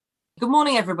Good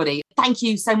morning, everybody. Thank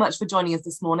you so much for joining us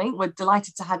this morning. We're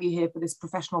delighted to have you here for this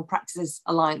Professional Practices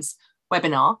Alliance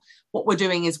webinar. What we're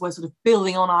doing is we're sort of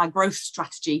building on our growth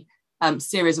strategy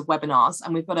series of webinars,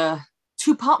 and we've got a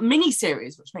two-part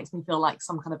mini-series, which makes me feel like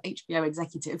some kind of HBO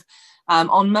executive,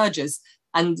 on mergers.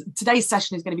 And today's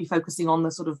session is going to be focusing on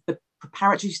the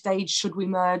preparatory stage. Should we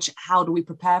merge? How do we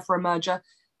prepare for a merger?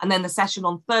 And then the session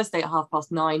on Thursday at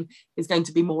 9:30 is going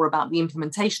to be more about the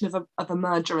implementation of a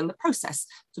merger and the process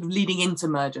sort of leading into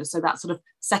merger. So that sort of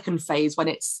second phase when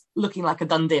it's looking like a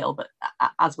done deal, but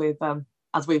as we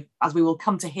will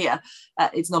come to hear,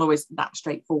 it's not always that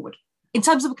straightforward. In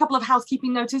terms of a couple of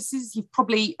housekeeping notices, you've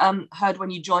probably heard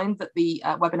when you joined that the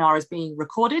webinar is being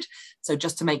recorded. So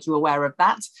just to make you aware of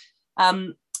that.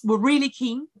 We're really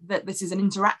keen that this is an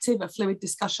interactive, a fluid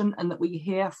discussion, and that we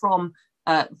hear from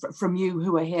you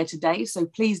who are here today. So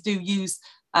please do use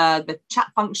the chat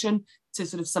function to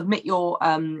sort of submit your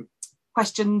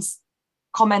questions,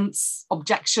 comments,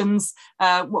 objections,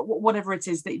 whatever it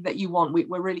is that you want.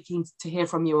 We're really keen to hear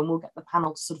from you, and we'll get the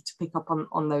panel to pick up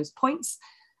on those points.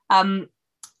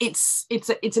 It's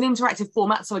an interactive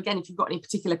format. So again, if you've got any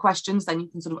particular questions, then you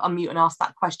can sort of unmute and ask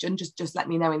that question. Just let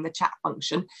me know in the chat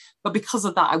function. But because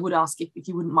of that, I would ask if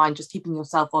you wouldn't mind just keeping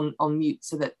yourself on mute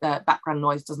so that the background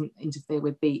noise doesn't interfere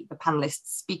with the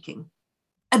panelists speaking.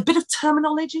 A bit of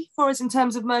terminology for us in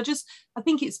terms of mergers. I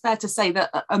think it's fair to say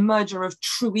that a merger of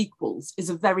true equals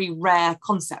is a very rare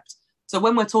concept. So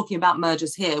when we're talking about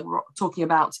mergers here, we're talking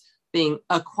about being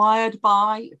acquired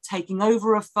by, taking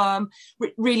over a firm,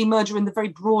 really merger in the very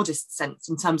broadest sense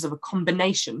in terms of a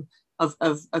combination of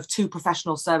two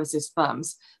professional services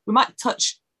firms. We might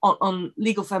touch on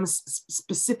legal firms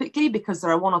specifically because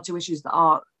there are one or two issues that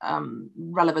are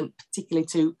relevant, particularly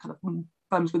to kind of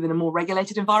firms within a more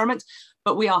regulated environment,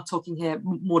 but we are talking here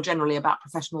more generally about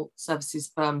professional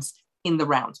services firms in the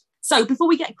round. So before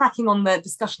we get cracking on the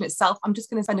discussion itself, I'm just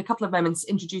going to spend a couple of moments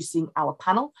introducing our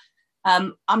panel.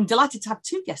 I'm delighted to have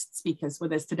two guest speakers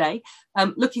with us today.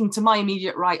 Looking to my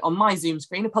immediate right on my Zoom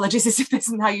screen, apologies if this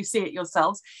isn't how you see it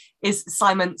yourselves, is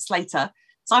Simon Slater.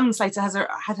 Simon Slater has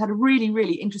had a really,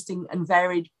 really interesting and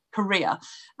varied career,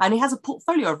 and he has a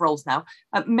portfolio of roles now,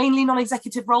 mainly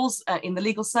non-executive roles in the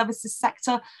legal services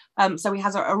sector. So he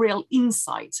has a real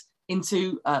insight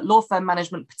into law firm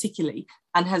management particularly,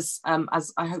 and has,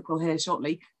 as I hope we'll hear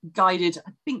shortly, guided,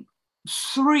 I think,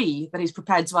 3 that he's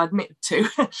prepared to admit to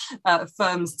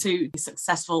firms to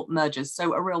successful mergers.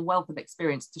 So a real wealth of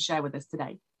experience to share with us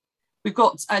today. We've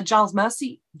got Giles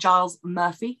Murphy,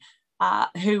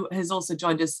 who has also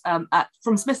joined us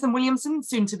from Smith & Williamson,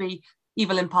 soon to be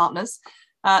Evelyn Partners.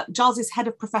 Giles is head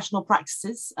of professional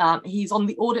practices. He's on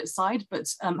the audit side, but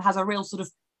has a real sort of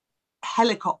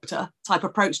helicopter type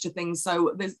approach to things,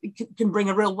 so it can bring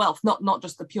a real wealth, not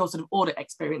just the pure sort of audit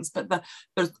experience, but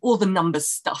there's all the numbers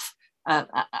stuff.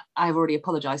 I've already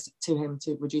apologized to him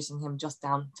to reducing him just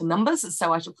down to numbers,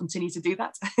 so I shall continue to do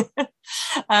that.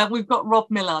 We've got Rob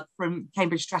Millard from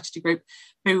Cambridge Strategy Group,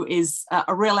 who is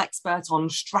a real expert on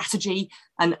strategy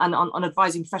and on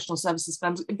advising professional services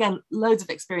firms. Again, loads of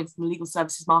experience in the legal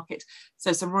services market,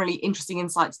 so some really interesting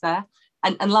insights there.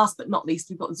 And last but not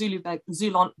least, we've got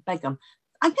Zulon Begum.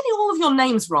 I'm getting all of your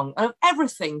names wrong. Of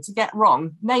everything to get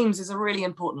wrong, names is a really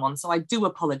important one, so I do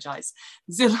apologise.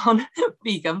 Zulon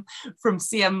Begum from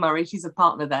CM Murray, she's a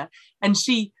partner there, and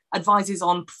she advises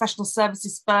on professional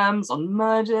services firms, on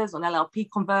mergers, on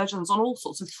LLP conversions, on all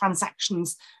sorts of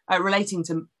transactions relating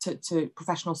to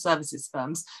professional services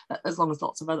firms, as long as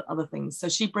lots of other things. So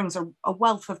she brings a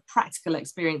wealth of practical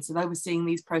experience of overseeing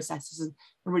these processes and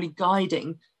really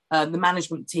guiding the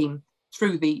management team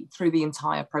through the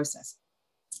entire process.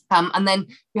 And then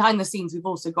behind the scenes, we've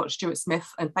also got Stuart Smith,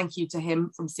 and thank you to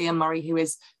him from CM Murray, who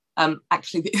is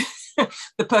actually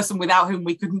the person without whom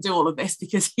we couldn't do all of this,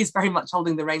 because he's very much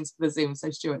holding the reins for the Zoom. So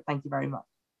Stuart, thank you very much.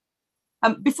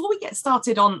 Before we get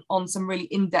started on some really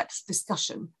in-depth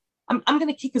discussion, I'm going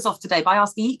to kick us off today by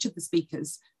asking each of the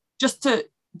speakers just to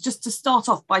start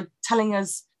off by telling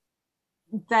us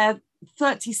their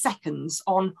 30 seconds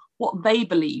on what they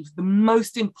believe the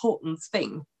most important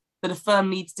thing that a firm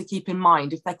needs to keep in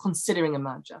mind if they're considering a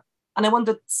merger. And I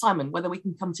wonder, Simon, whether we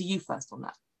can come to you first on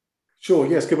that. Sure,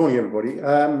 yes, good morning, everybody.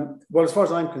 Well, as far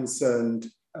as I'm concerned,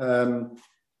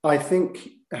 I think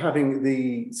having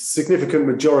the significant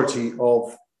majority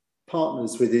of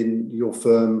partners within your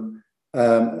firm,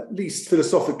 at least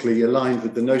philosophically aligned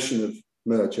with the notion of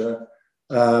merger,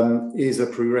 is a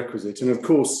prerequisite. And of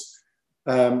course,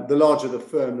 the larger the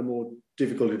firm, the more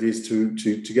difficult it is to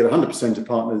get 100% of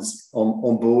partners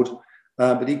on board.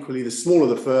 But equally, the smaller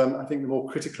the firm, I think the more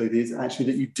critical it is actually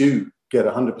that you do get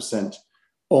 100%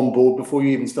 on board before you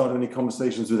even start any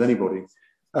conversations with anybody.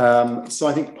 So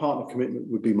I think partner commitment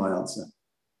would be my answer.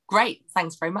 Great.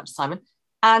 Thanks very much, Simon.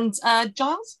 And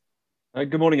Giles?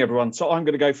 Good morning, everyone. So I'm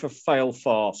going to go for fail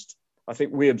fast. I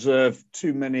think we observe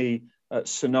too many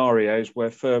scenarios where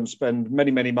firms spend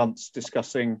many, many months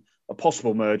discussing a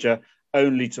possible merger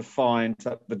only to find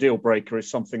that the deal breaker is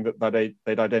something that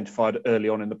they'd identified early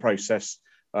on in the process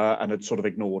and had sort of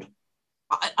ignored.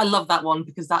 I love that one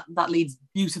because that leads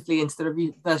beautifully into the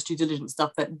reverse due diligence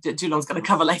stuff that Zulon's going to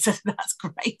cover later. That's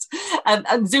great. And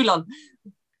Zulon.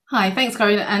 Hi, thanks,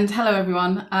 Corinne, and hello,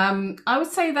 everyone. I would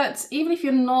say that even if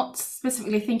you're not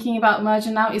specifically thinking about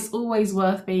merger now, it's always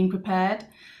worth being prepared.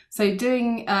 So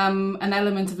doing an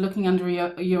element of looking under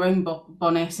your own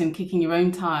bonnet and kicking your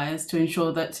own tires to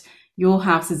ensure that your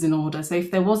house is in order. So if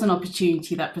there was an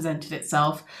opportunity that presented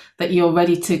itself, that you're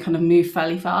ready to kind of move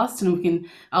fairly fast. And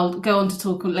I'll go on to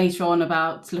talk later on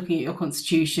about looking at your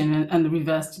constitution and the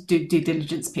reverse due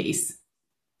diligence piece.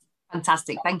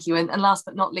 Fantastic, thank you. And last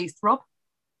but not least, Rob.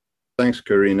 Thanks,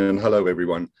 Corinne, and hello,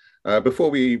 everyone.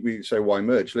 Before we say why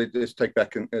merge, let's take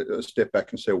back a step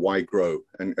back and say why grow.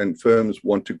 And firms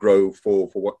want to grow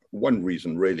for one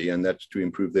reason, really, and that's to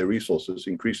improve their resources,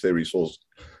 increase their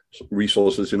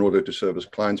resources in order to service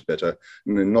clients better.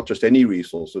 And not just any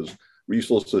resources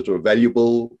that are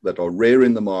valuable, that are rare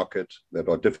in the market, that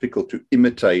are difficult to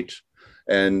imitate,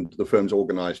 and the firm's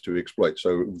organized to exploit.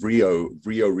 So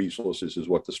VRIO resources is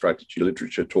what the strategy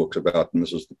literature talks about, and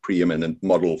this is the preeminent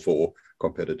model for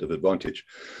competitive advantage.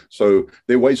 So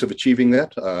there are ways of achieving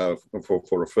that.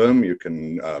 For a firm, you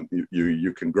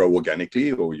can grow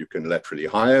organically, or you can laterally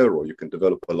hire, or you can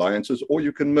develop alliances, or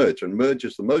you can merge. And merge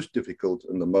is the most difficult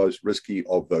and the most risky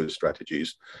of those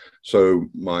strategies. So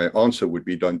my answer would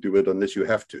be, don't do it unless you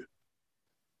have to.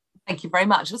 Thank you very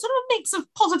much. A sort of a mix of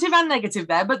positive and negative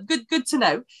there, but good to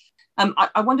know.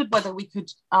 I wondered whether we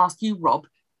could ask you, Rob,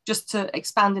 just to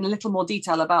expand in a little more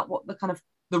detail about what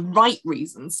the right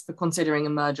reasons for considering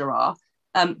a merger are,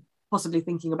 possibly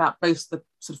thinking about both the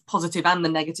sort of positive and the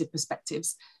negative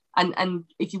perspectives. And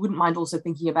if you wouldn't mind also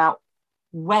thinking about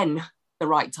when the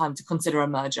right time to consider a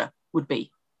merger would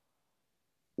be.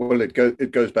 Well,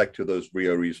 it goes back to those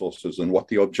VRIO resources and what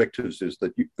the objectives is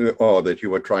that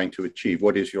you are trying to achieve.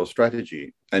 What is your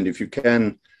strategy? And if you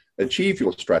can achieve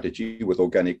your strategy with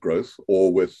organic growth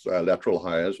or with lateral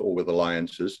hires or with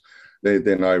alliances,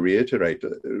 then I reiterate,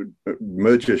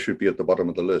 merger should be at the bottom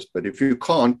of the list. But if you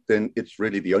can't, then it's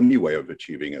really the only way of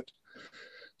achieving it.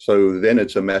 So then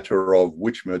it's a matter of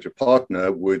which merger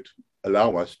partner would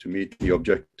allow us to meet the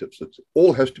objectives. It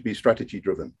all has to be strategy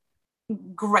driven.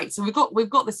 Great. So we've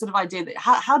got this sort of idea that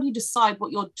how do you decide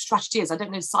what your strategy is? I don't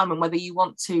know, Simon, whether you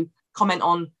want to comment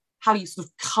on how you sort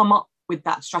of come up with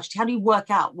that strategy. How do you work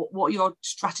out what your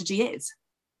strategy is?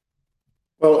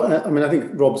 Well, I mean, I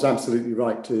think Rob's absolutely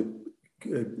right to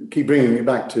keep bringing it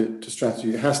back to strategy.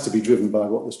 It has to be driven by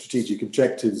what the strategic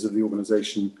objectives of the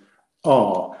organisation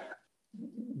are.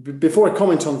 Before I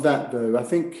comment on that, though, I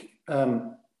think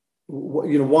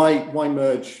why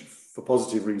merge for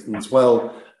positive reasons?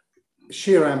 Well,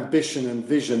 sheer ambition and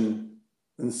vision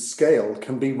and scale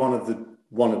can be one of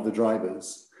the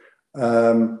drivers.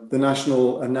 The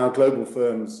national and now global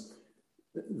firms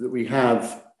that we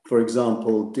have, for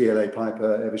example, DLA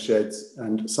Piper, Eversheds,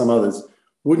 and some others,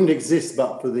 wouldn't exist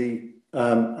but for the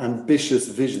ambitious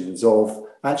visions of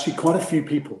actually quite a few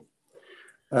people.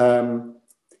 And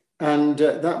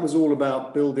that was all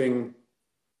about building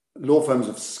law firms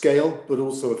of scale, but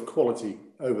also of quality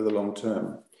over the long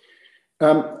term.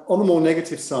 On the more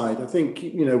negative side, I think,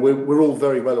 we're all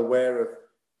very well aware of,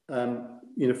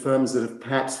 firms that have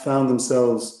perhaps found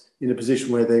themselves in a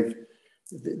position where they've,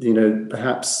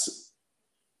 perhaps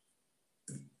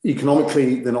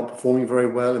economically they're not performing very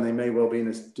well and they may well be in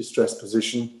a distressed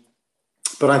position.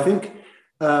 But I think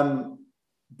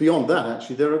beyond that,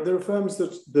 actually, there are firms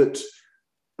that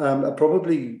are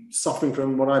probably suffering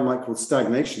from what I might call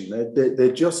stagnation.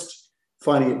 They're just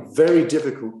finding it very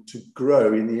difficult to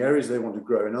grow in the areas they want to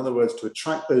grow. In other words, to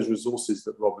attract those resources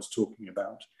that Rob was talking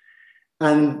about.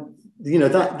 And,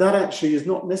 that actually is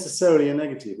not necessarily a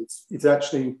negative. It's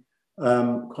actually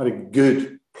quite a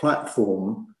good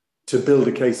platform to build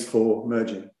a case for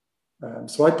merging.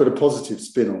 So I put a positive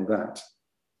spin on that.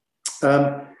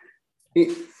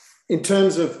 In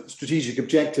terms of strategic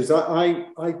objectives,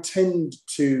 I tend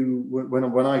to,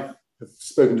 when I have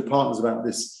spoken to partners about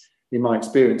this in my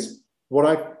experience, what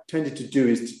I've tended to do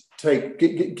is to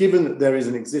take, given that there is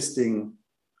an existing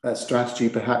strategy,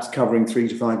 perhaps covering 3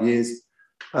 to 5 years,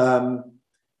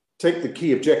 take the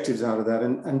key objectives out of that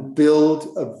and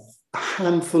build a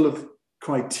handful of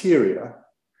criteria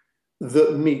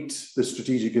that meet the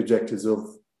strategic objectives of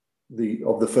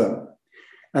the firm.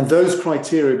 And those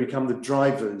criteria become the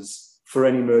drivers for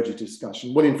any merger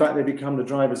discussion. Well, in fact, they become the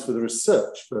drivers for the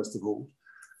research, first of all,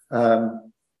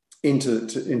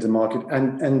 into market,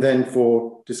 and then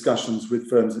for discussions with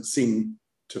firms that seem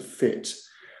to fit.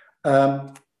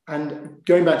 And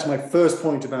going back to my first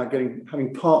point about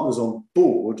having partners on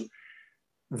board,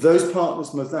 those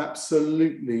partners must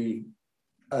absolutely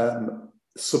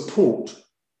support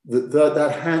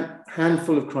that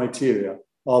handful of criteria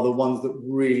are the ones that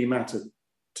really matter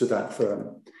to that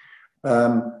firm.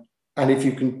 And if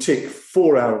you can tick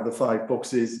 4 out of the 5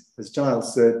 boxes, as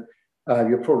Giles said,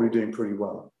 you're probably doing pretty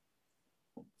well.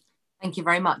 Thank you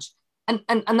very much. And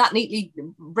that neatly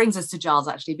brings us to Giles,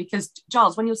 actually, because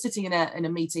Giles, when you're sitting in a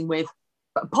meeting with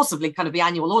possibly kind of the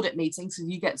annual audit meeting, so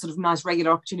you get sort of nice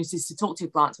regular opportunities to talk to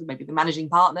your clients with maybe the managing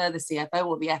partner, the CFO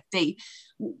or the FD.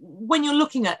 When you're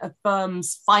looking at a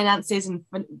firm's finances and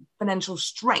financial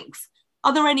strength,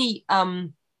 are there any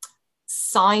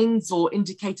signs or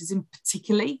indicators in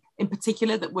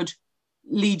particular that would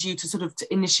lead you to sort of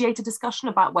to initiate a discussion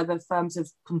about whether firms have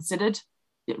considered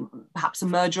perhaps a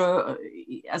merger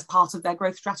as part of their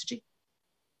growth strategy?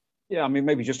 Yeah, I mean,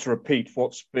 maybe just to repeat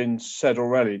what's been said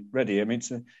already. I mean,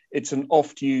 it's an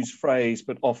oft-used phrase,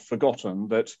 but oft-forgotten,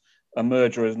 that a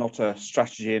merger is not a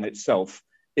strategy in itself.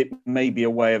 It may be a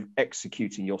way of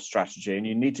executing your strategy, and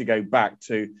you need to go back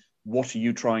to what are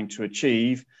you trying to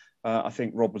achieve. I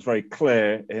think Rob was very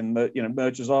clear in that,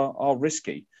 mergers are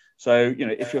risky. So,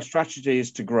 if your strategy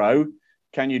is to grow,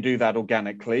 can you do that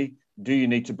organically? Do you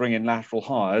need to bring in lateral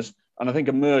hires? And I think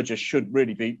a merger should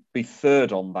really be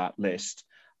third on that list.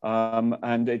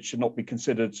 And it should not be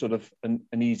considered sort of an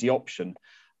easy option.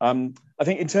 I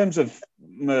think in terms of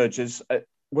mergers,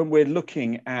 when we're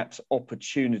looking at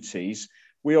opportunities,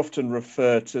 we often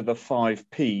refer to the 5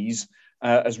 Ps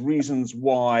as reasons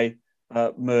why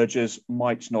mergers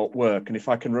might not work. And if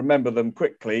I can remember them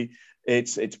quickly,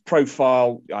 it's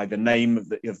profile, the name of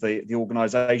the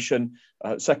organisation.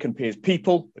 Second P is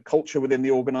people, the culture within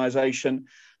the organisation.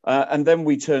 And then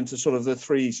we turn to sort of the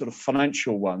 3 sort of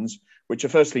financial ones, which are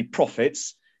firstly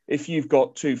profits. If you've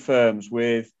got 2 firms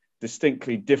with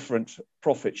distinctly different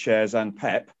profit shares and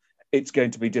PEP, it's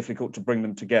going to be difficult to bring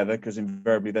them together because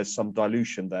invariably there's some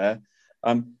dilution there.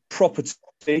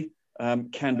 Property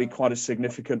can be quite a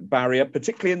significant barrier,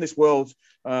 particularly in this world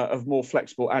of more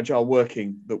flexible, agile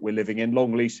working that we're living in.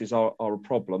 Long leases are a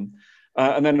problem.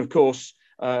 And then, of course,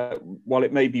 while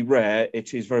it may be rare,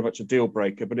 it is very much a deal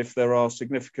breaker. But if there are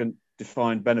significant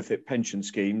defined benefit pension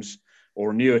schemes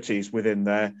or annuities within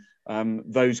there,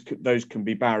 those can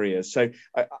be barriers. So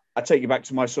I take you back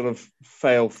to my sort of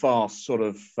fail fast sort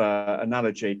of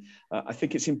analogy. I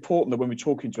think it's important that when we're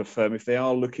talking to a firm, if they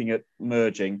are looking at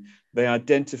merging, they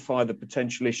identify the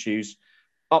potential issues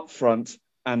up front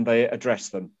and they address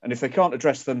them. And if they can't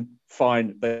address them,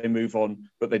 fine, they move on,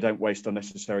 but they don't waste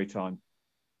unnecessary time.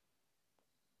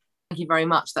 Thank you very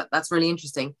much. That's really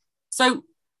interesting. So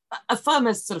a firm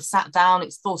has sort of sat down,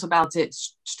 it's thought about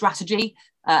its strategy,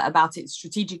 about its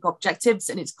strategic objectives,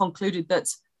 and it's concluded that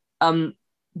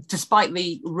despite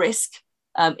the risk,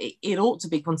 it ought to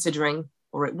be considering,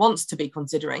 or it wants to be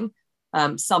considering,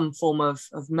 some form of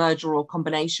merger or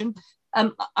combination.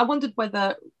 I wondered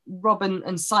whether Robin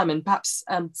and Simon, perhaps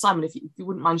Simon, if you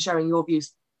wouldn't mind sharing your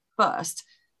views first,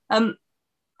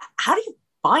 how do you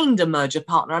find a merger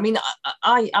partner? I mean,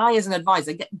 I as an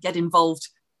advisor get involved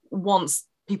once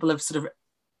people have sort of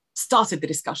started the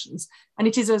discussions, and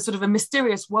it is a sort of a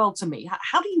mysterious world to me.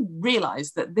 How do you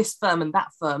realize that this firm and that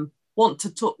firm want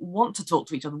to talk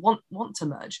to each other, want to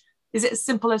merge? Is it as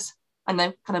simple as, I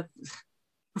know, kind of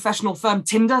professional firm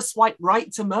Tinder, swipe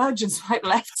right to merge and swipe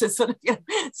left to sort of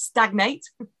stagnate?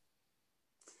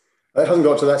 It hasn't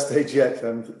got to that stage yet,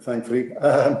 thankfully.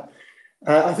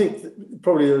 I think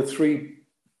probably there are 3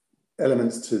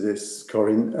 elements to this,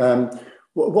 Corinne.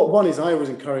 One is I always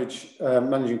encourage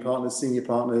managing partners, senior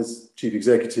partners, chief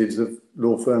executives of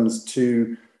law firms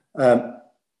to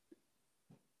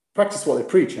practice what they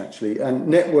preach, actually, and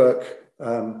network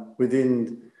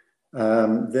within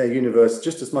their universe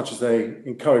just as much as they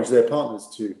encourage their partners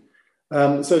to.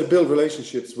 So to build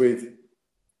relationships with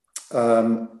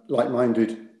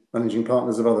like-minded managing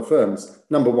partners of other firms,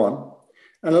 number 1.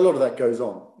 And a lot of that goes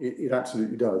on. It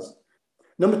absolutely does.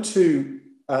 Number 2,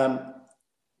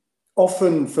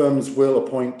 often firms will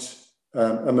appoint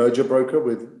a merger broker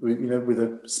with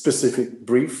a specific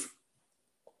brief.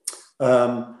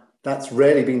 That's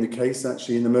rarely been the case,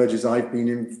 actually, in the mergers I've been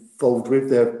involved with.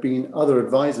 There have been other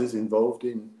advisors involved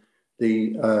in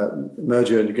the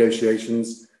merger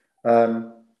negotiations,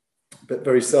 but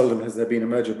very seldom has there been a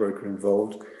merger broker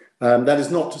involved. That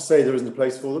is not to say there isn't a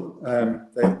place for them.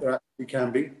 They're it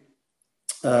can be.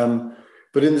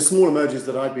 But in the smaller mergers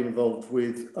that I've been involved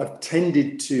with, I've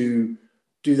tended to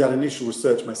do that initial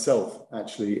research myself,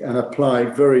 actually, and apply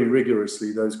very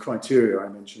rigorously those criteria I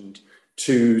mentioned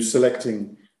to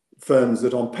selecting firms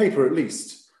that, on paper at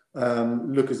least,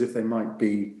 look as if they might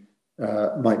be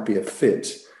a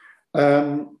fit.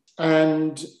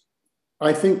 And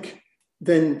I think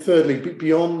then, thirdly,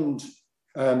 beyond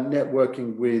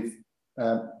networking with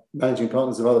managing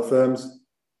partners of other firms,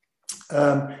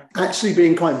 actually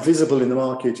being quite visible in the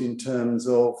market in terms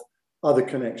of other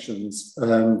connections,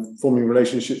 forming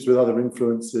relationships with other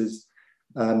influencers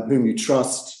whom you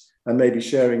trust, and maybe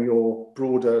sharing your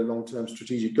broader long-term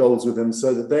strategic goals with them,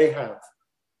 so that they have,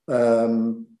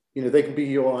 they can be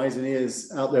your eyes and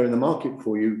ears out there in the market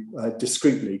for you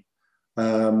discreetly.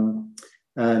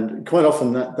 And quite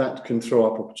often that can throw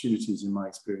up opportunities, in my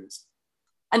experience.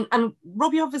 And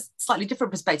Rob, you have a slightly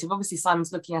different perspective. Obviously,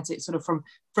 Simon's looking at it sort of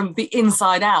from the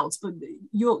inside out, but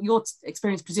your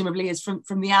experience presumably is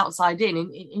from the outside in.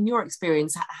 In your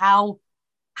experience, how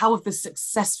have the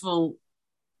successful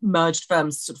merged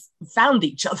firms sort of found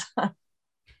each other?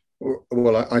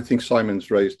 Well, I think Simon's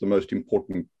raised the most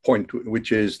important point,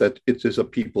 which is that it is a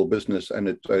people business,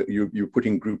 and you're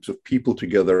putting groups of people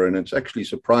together, and it's actually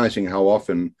surprising how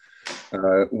often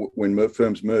when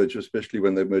firms merge, especially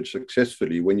when they merge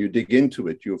successfully, when you dig into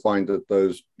it, you'll find that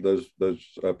those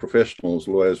professionals,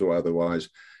 lawyers or otherwise,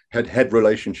 had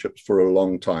relationships for a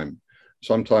long time.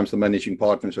 Sometimes the managing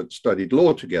partners had studied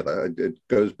law together. It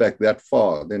goes back that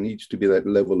far. There needs to be that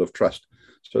level of trust.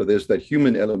 So there's that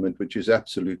human element, which is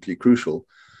absolutely crucial.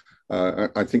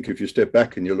 I think if you step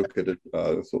back and you look at it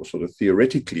sort of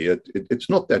theoretically, it's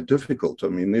not that difficult. I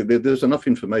mean, there's enough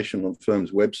information on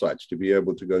firms' websites to be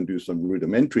able to go and do some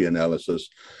rudimentary analysis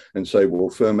and say, well,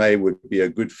 firm A would be a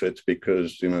good fit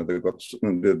because,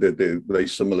 they're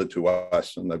similar to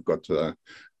us, and they've got,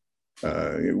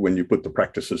 when you put the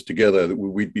practices together,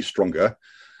 we'd be stronger.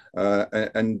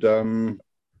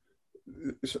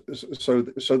 So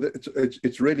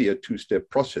it's really a two-step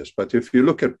process. But if you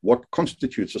look at what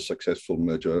constitutes a successful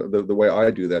merger, the way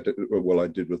I do that, well, I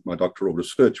did with my doctoral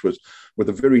research, was with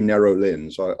a very narrow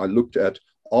lens. I looked at,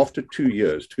 after 2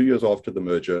 years after the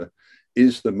merger,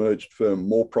 is the merged firm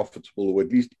more profitable, or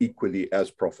at least equally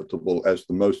as profitable as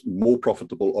the more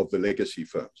profitable of the legacy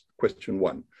firms? Question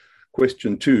one.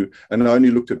 Question two, and I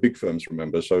only looked at big firms,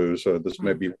 remember, so this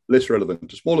may be less relevant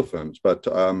to smaller firms, but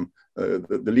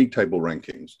the league table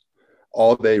rankings,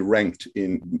 are they ranked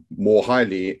in more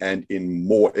highly and in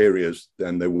more areas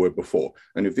than they were before?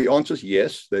 And if the answer is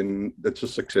yes, then that's a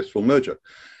successful merger.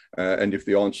 And if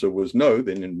the answer was no,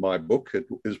 then in my book, it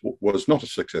was not a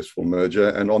successful merger.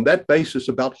 And on that basis,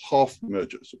 about half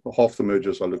the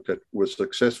mergers I looked at were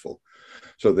successful.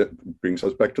 So that brings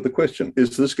us back to the question,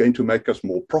 is this going to make us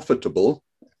more profitable?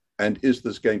 And is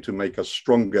this going to make us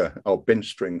stronger, our bench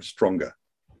strength stronger?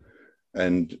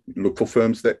 And look for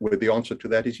firms where the answer to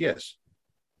that is yes.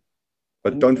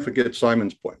 But don't forget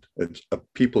Simon's point. It's a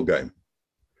people game.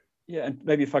 Yeah, and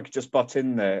maybe if I could just butt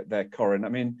in there, Corinne. I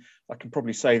mean, I can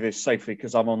probably say this safely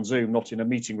because I'm on Zoom, not in a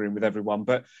meeting room with everyone,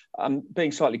 but I'm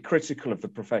being slightly critical of the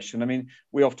profession. I mean,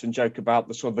 we often joke about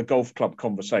the sort of the golf club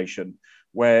conversation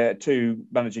where two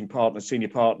managing partners, senior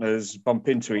partners bump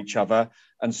into each other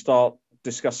and start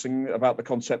discussing about the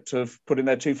concept of putting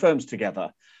their two firms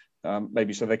together.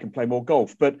 Maybe so they can play more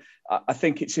golf. But I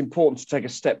think it's important to take a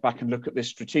step back and look at this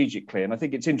strategically. And I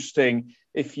think it's interesting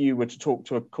if you were to talk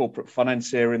to a corporate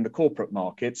financier in the corporate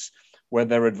markets where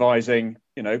they're advising,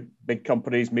 big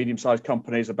companies, medium-sized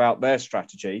companies about their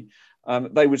strategy,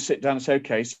 they would sit down and say,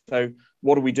 okay, so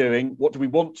what are we doing? What do we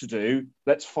want to do?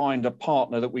 Let's find a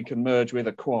partner that we can merge with,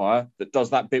 acquire, that does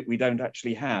that bit we don't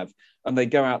actually have. And they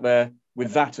go out there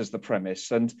with that as the premise.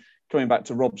 And coming back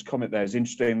to Rob's comment there, is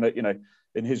interesting that,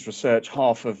 in his research,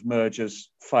 half of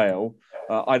mergers fail.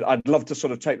 I'd love to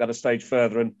sort of take that a stage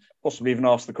further and possibly even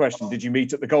ask the question, did you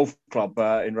meet at the golf club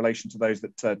in relation to those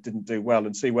that didn't do well,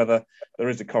 and see whether there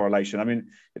is a correlation? I mean,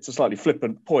 it's a slightly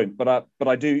flippant point, but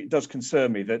it does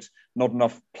concern me that not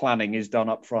enough planning is done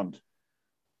up front.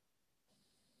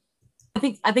 I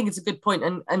think it's a good point,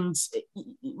 and it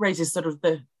raises sort of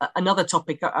another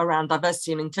topic around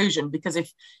diversity and inclusion, because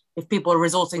if people are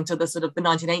resorting to the sort of the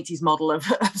 1980s model of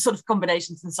sort of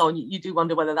combinations and so on, you do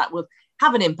wonder whether that will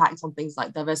have an impact on things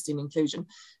like diversity and inclusion.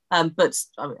 But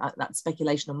I mean, that's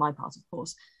speculation on my part, of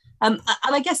course. And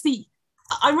I guess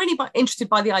I'm really interested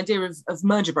by the idea of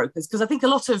merger brokers, because I think a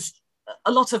lot of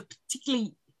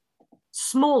particularly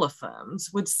smaller firms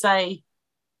would say,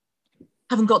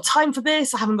 haven't got time for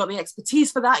this, I haven't got the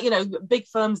expertise for that. You know, big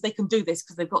firms, they can do this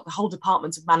because they've got the whole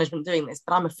department of management doing this,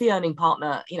 but I'm a fee earning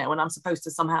partner, you know, and I'm supposed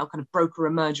to somehow kind of broker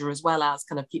a merger as well as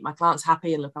kind of keep my clients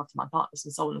happy and look after my partners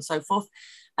and so on and so forth.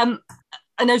 I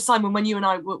know, Simon, when you and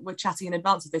I were chatting in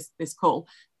advance of this call,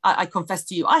 I confess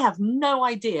to you, I have no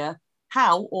idea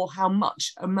how or how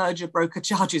much a merger broker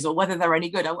charges or whether they're any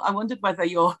good. I wondered whether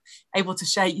you're able to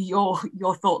share your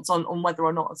thoughts on whether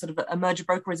or not sort of a merger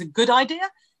broker is a good idea.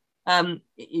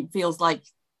 It feels like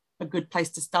a good place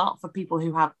to start for people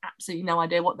who have absolutely no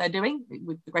idea what they're doing,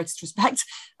 with the greatest respect,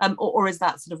 or is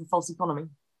that sort of a false economy?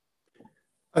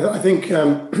 I think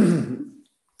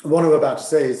what I'm about to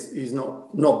say is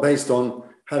not based on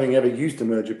having ever used a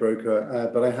merger broker,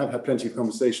 but I have had plenty of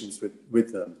conversations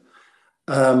with them.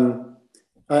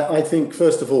 I think,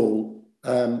 first of all,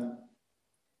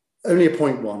 only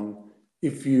appoint one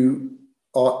if you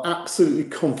are absolutely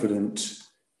confident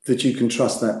that you can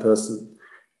trust that person,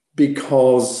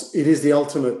 because it is the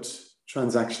ultimate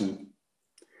transaction.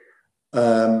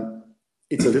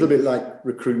 It's a little bit like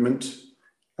recruitment,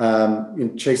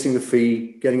 in chasing the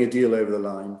fee, getting a deal over the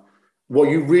line. What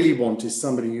you really want is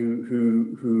somebody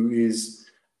who is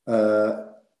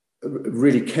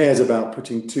really cares about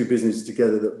putting two businesses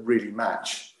together that really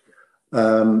match.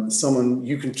 Someone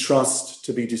you can trust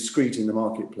to be discreet in the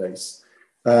marketplace.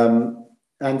 And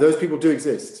those people do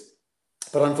exist.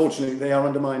 But unfortunately, they are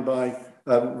undermined by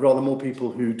rather more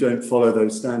people who don't follow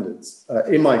those standards,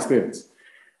 in my experience.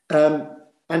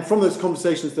 And from those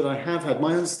conversations that I have had,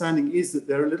 my understanding is that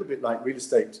they're a little bit like real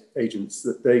estate agents,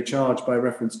 that they charge by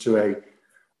reference to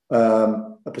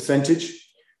a percentage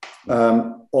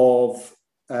of,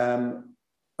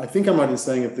 I think I'm right in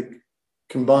saying, of the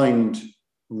combined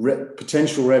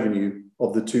potential revenue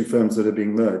of the two firms that are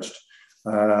being merged,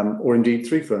 or indeed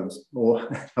three firms, or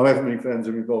however many firms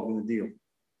are involved in the deal.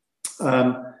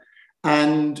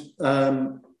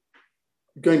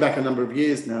 Going back a number of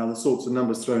years now, the sorts of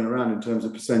numbers thrown around in terms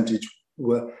of percentage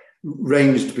were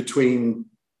ranged between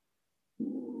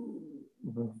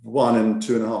 1 and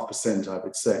 2.5%, I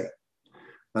would say.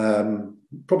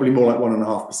 Probably more like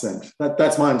 1.5%.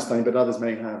 That's my understanding, but others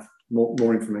may have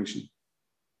more information.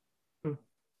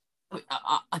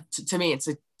 To me, it's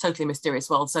a totally mysterious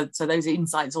world. So those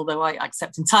insights, although I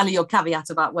accept entirely your caveat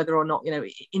about whether or not, you know,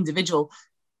 individual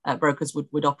brokers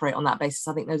would operate on that basis,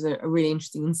 I think those are really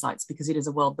interesting insights, because it is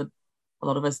a world that a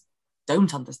lot of us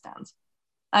don't understand.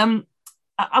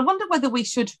 I wonder whether we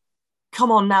should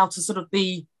come on now to sort of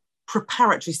the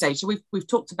preparatory stage. So we've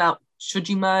talked about should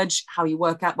you merge, how you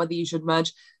work out whether you should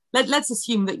merge. Let's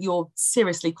assume that you're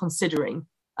seriously considering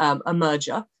a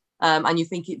merger, and you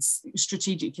think it's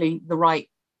strategically the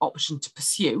right option to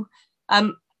pursue.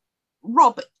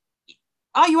 Rob,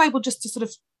 are you able just to sort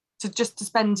of to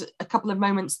spend a couple of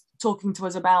moments talking to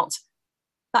us about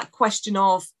that question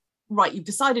of, right, you've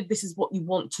decided this is what you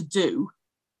want to do.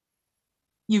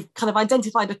 You've kind of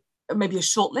identified maybe a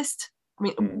short list. I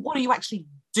mean, what do you actually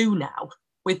do now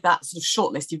with that sort of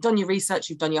short list? You've done your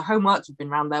research, you've done your homework, you've been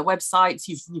around their websites,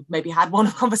 you've maybe had one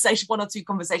or two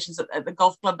conversations at the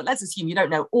golf club, but let's assume you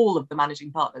don't know all of the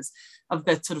managing partners of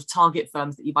the sort of target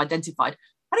firms that you've identified.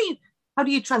 How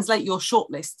do you translate your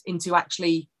short list into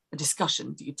actually a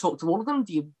discussion? Do you talk to all of them?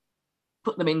 Do you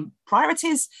put them in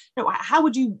priorities? You know, how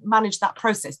would you manage that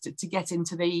process to get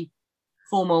into the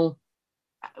formal,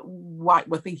 right,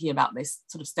 we're thinking about this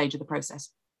sort of stage of the process?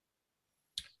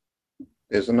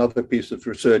 There's another piece of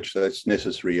research that's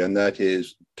necessary, and that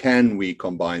is, can we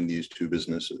combine these two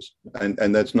businesses?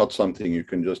 And that's not something you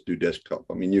can just do desktop.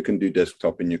 I mean, you can do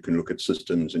desktop and you can look at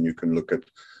systems and you can look at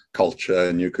culture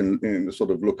and you can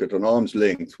sort of look at an arm's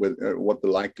length with what the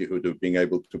likelihood of being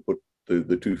able to put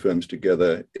the two firms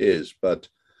together is. But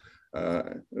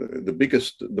the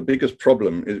biggest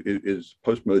problem is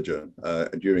post-merger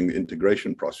during the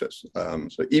integration process.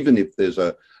 So even if there's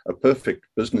a perfect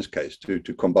business case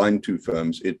to combine two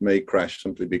firms, it may crash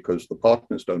simply because the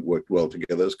partners don't work well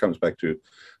together. This comes back to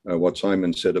what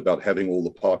Simon said about having all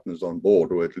the partners on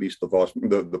board, or at least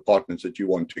the partners that you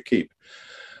want to keep.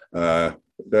 There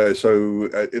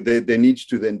needs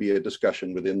to then be a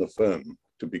discussion within the firm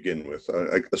to begin with,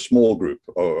 a small group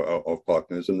of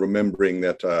partners, and remembering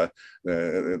that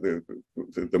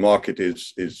the market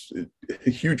is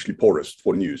hugely porous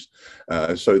for news.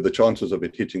 So the chances of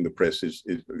it hitting the press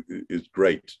is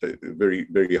great, very,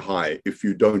 very high, if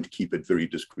you don't keep it very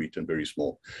discreet and very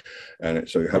small. And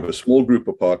so you have a small group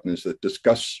of partners that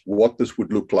discuss what this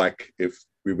would look like if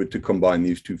we were to combine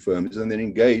these two firms, and then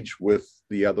engage with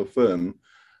the other firm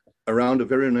around a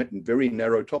very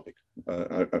narrow topic.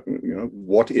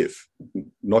 What if?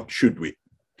 Not should we,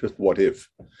 just what if?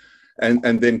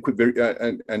 And then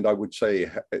and I would say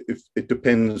if it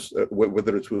depends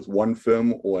whether it's with one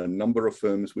firm or a number of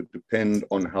firms would depend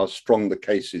on how strong the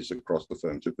case is across the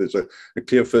firms. If there's a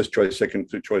clear first choice,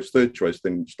 second choice, third choice,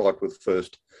 then start with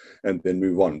first and then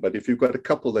move on. But if you've got a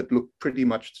couple that look pretty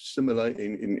much similar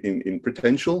in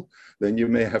potential, then you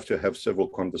may have to have several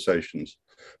conversations.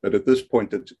 But at this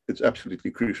point, it's absolutely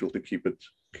crucial to keep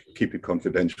it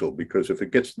confidential, because if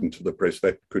it gets into the press,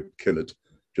 that could kill it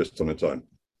just on its own.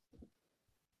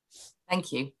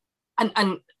 Thank you.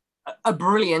 And a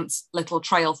brilliant little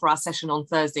trail for our session on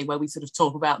Thursday, where we sort of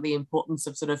talk about the importance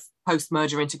of sort of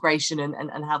post-merger integration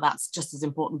and how that's just as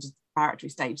important as the preparatory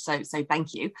stage. So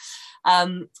thank you.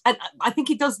 And I think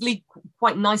it does lead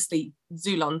quite nicely,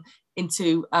 Zulon,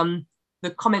 into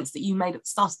the comments that you made at the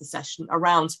start of the session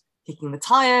around kicking the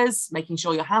tires, making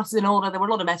sure your house is in order. There were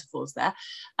a lot of metaphors there.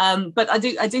 But I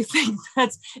do think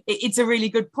that it's a really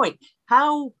good point.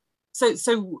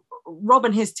 So Rob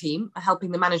and his team are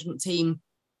helping the management team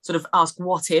sort of ask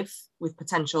what if with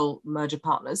potential merger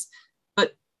partners,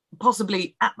 but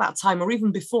possibly at that time or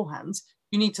even beforehand,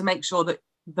 you need to make sure that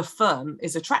the firm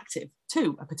is attractive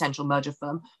to a potential merger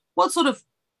firm. What sort of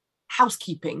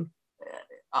housekeeping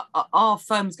are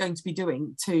firms going to be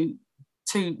doing to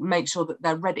make sure that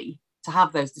they're ready to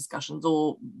have those discussions,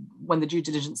 or when the due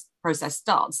diligence process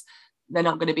starts, they're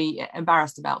not going to be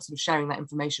embarrassed about sort of sharing that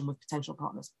information with potential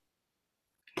partners?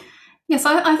 Yes,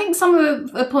 I think some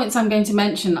of the points I'm going to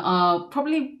mention are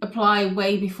probably apply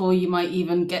way before you might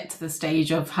even get to the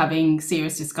stage of having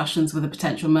serious discussions with a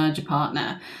potential merger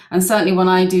partner. And certainly when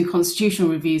I do constitutional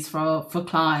reviews for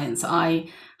clients, I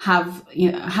have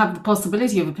the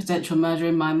possibility of a potential merger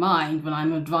in my mind when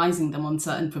I'm advising them on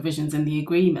certain provisions in the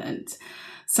agreement.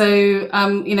 So,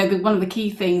 one of the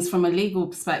key things from a legal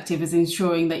perspective is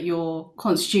ensuring that your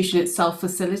constitution itself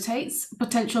facilitates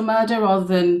potential merger rather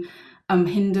than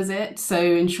hinders it. So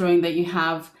ensuring that you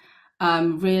have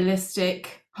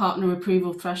realistic partner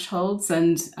approval thresholds.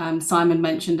 And Simon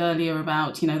mentioned earlier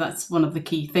about, that's one of the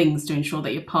key things to ensure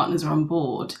that your partners are on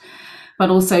board, but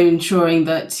also ensuring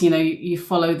that, you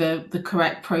follow the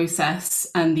correct process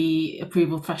and the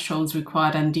approval thresholds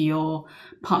required under your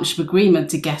partnership agreement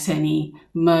to get any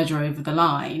merger over the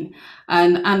line,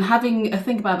 and having a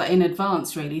think about that in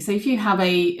advance, really. So if you have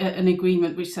an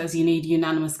agreement which says you need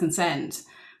unanimous consent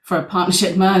for a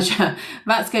partnership merger,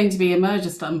 that's going to be a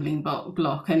merger stumbling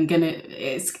block, and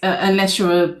it's unless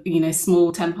you're a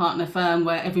small 10 partner firm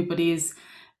where everybody is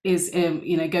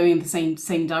going in the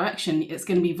same direction, it's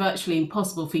going to be virtually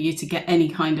impossible for you to get any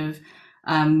kind of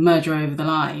merger over the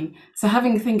line. So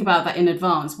having to think about that in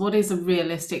advance, what is a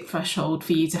realistic threshold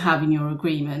for you to have in your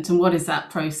agreement, and what is that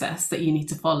process that you need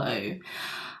to follow?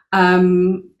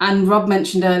 And Rob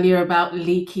mentioned earlier about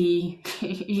leaky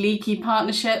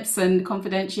partnerships and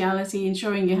confidentiality,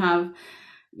 ensuring you have,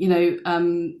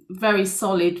 very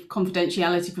solid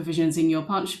confidentiality provisions in your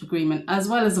partnership agreement, as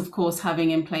well as, of course,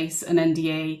 having in place an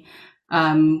NDA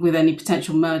with any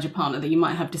potential merger partner that you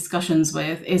might have discussions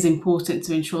with, is important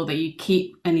to ensure that you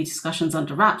keep any discussions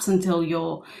under wraps until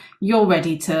you're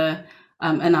ready to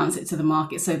announce it to the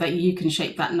market, so that you can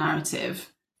shape that narrative.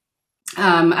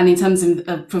 And in terms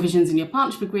of provisions in your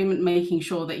partnership agreement, making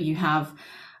sure that you have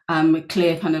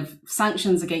clear kind of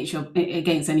sanctions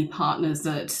against any partners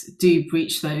that do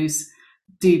breach those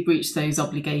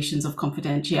obligations of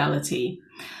confidentiality.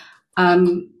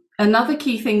 Another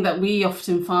key thing that we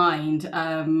often find,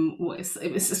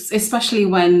 especially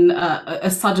when a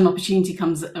sudden opportunity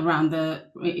comes around,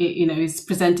 is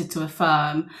presented to a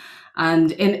firm.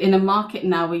 And in a market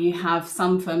now where you have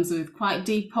some firms with quite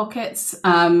deep pockets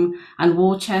and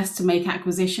war chests to make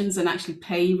acquisitions and actually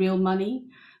pay real money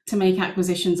to make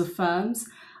acquisitions of firms,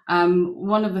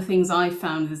 one of the things I've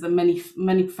found is that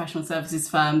many professional services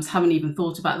firms haven't even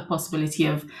thought about the possibility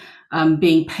of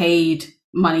being paid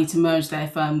money to merge their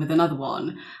firm with another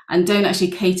one, and don't actually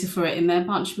cater for it in their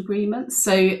partnership agreements.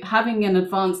 So having an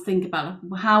advanced think about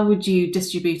how would you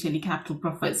distribute any capital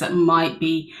profits that might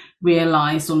be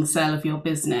realized on the sale of your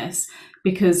business,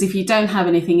 because if you don't have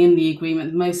anything in the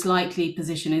agreement, the most likely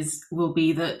position will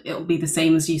be that it'll be the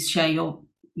same as you share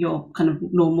your kind of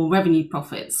normal revenue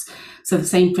profits. So the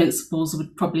same principles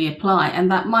would probably apply,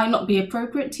 and that might not be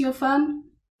appropriate to your firm.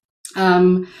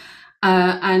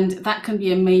 And that can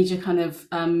be a major kind of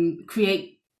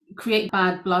create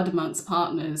bad blood amongst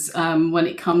partners when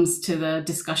it comes to the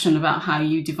discussion about how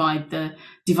you divide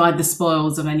the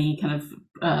spoils of any kind of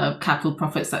capital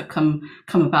profits that come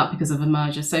about because of a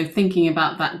merger. So thinking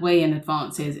about that way in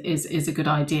advance is a good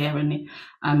idea,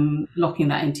 and locking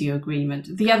that into your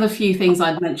agreement. The other few things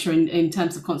I'd mention in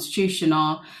terms of constitution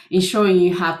are ensuring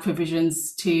you have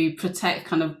provisions to protect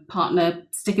kind of partner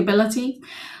stickability,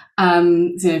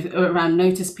 around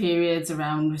notice periods,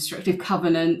 around restrictive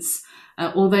covenants.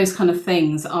 All those kind of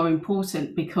things are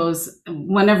important, because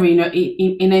whenever, in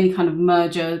any kind of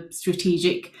merger,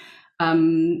 strategic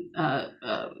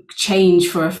change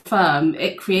for a firm,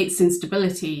 it creates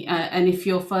instability. And if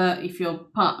your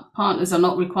partners are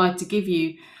not required to give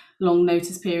you long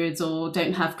notice periods or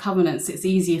don't have covenants, it's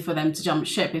easier for them to jump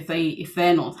ship if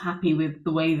they're not happy with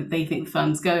the way that they think the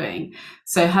firm's going.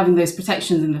 So having those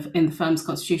protections in the firm's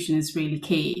constitution is really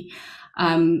key.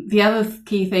 The other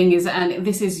key thing is, and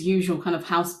this is usual kind of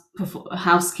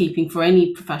housekeeping for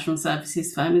any professional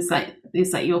services firm, is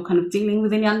that you're kind of dealing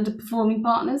with any underperforming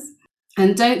partners.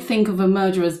 And don't think of a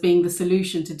merger as being the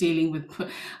solution to dealing with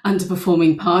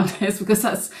underperforming partners, because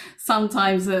that's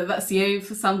sometimes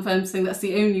for some firms think that's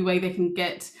the only way they can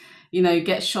get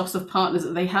shots of partners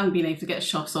that they haven't been able to get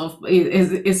shots of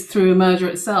is through a merger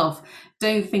itself.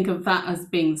 Don't think of that as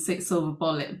being the silver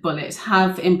bullet.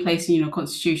 Have in place in your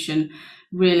constitution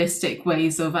realistic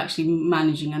ways of actually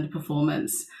managing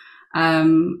underperformance.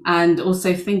 And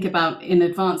also think about in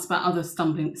advance about other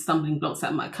stumbling blocks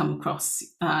that might come across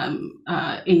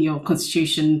in your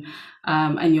constitution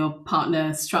and your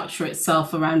partner structure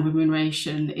itself around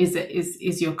remuneration.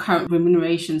 Is your current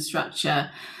remuneration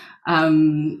structure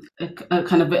a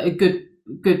kind of a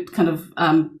good kind of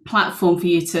platform for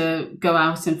you to go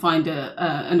out and find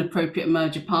an appropriate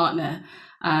merger partner?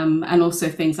 And also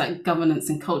things like governance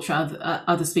and culture,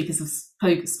 other speakers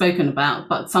have spoken about,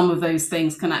 but some of those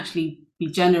things can actually be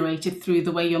generated through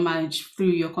the way you're managed through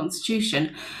your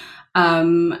constitution.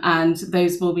 And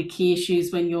those will be key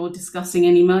issues when you're discussing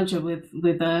any merger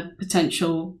with a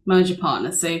potential merger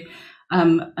partner. So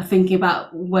thinking about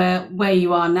where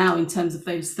you are now in terms of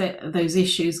those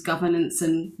issues, governance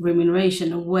and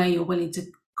remuneration, and where you're willing to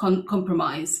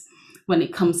compromise when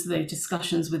it comes to those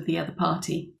discussions with the other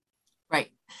party.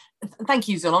 Great. Thank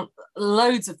you, Zulon.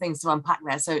 Loads of things to unpack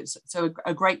there. So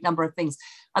a great number of things.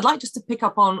 I'd like just to pick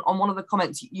up on one of the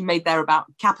comments you made there about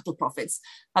capital profits.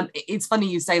 It's funny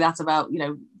you say that about,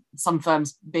 some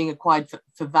firms being acquired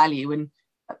for value. And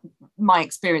my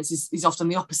experience is often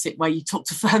the opposite, where you talk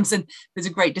to firms and there's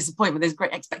a great disappointment, there's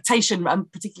great expectation,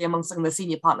 particularly among some of the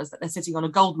senior partners, that they're sitting on a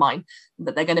gold mine,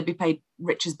 that they're going to be paid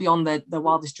riches beyond their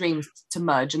wildest dreams to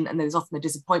merge. And there's often a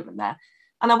disappointment there.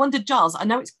 And I wondered, Giles, I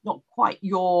know it's not quite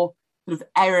your sort of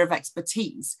area of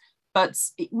expertise, but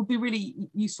it would be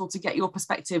really useful to get your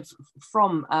perspective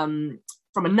from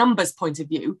a numbers point of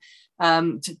view,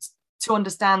 to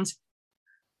understand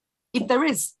if there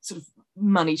is sort of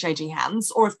money changing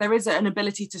hands, or if there is an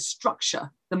ability to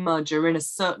structure the merger in a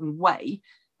certain way,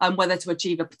 whether to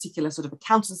achieve a particular sort of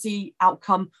accountancy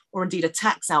outcome or indeed a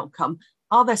tax outcome.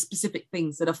 Are there specific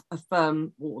things that a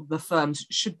firm or the firms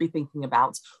should be thinking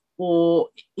about? Or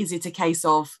is it a case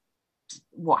of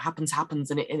what happens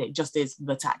and it just is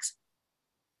the tax?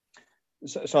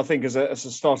 So I think as a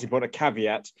starting point, a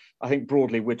caveat, I think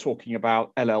broadly we're talking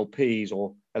about LLPs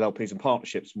and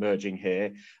partnerships merging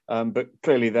here. But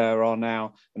clearly there are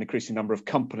now an increasing number of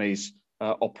companies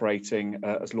operating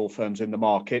as law firms in the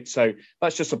market. So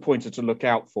that's just a pointer to look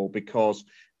out for, because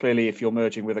clearly if you're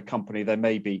merging with a company, there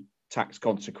may be tax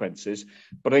consequences.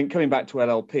 But I think coming back to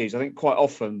LLPs, I think quite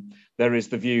often there is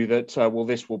the view that,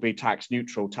 this will be tax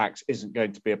neutral, tax isn't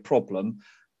going to be a problem.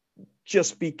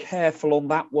 Just be careful on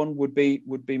that one would be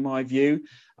my view.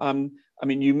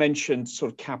 You mentioned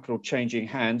sort of capital changing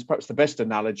hands. Perhaps the best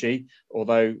analogy,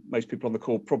 although most people on the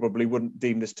call probably wouldn't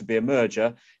deem this to be a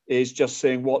merger, is just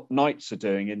seeing what Knights are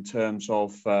doing in terms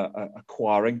of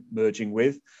merging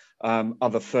with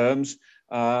other firms.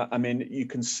 You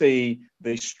can see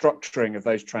the structuring of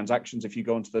those transactions if you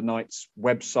go onto the Knights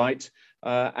website,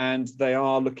 and they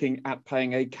are looking at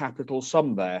paying a capital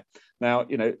sum there. Now,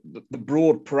 the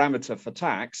broad parameter for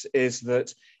tax is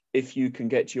that if you can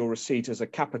get your receipt as a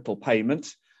capital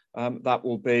payment, that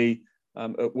will be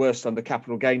at worst under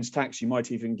capital gains tax. You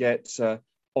might even get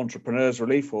entrepreneurs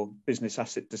relief or business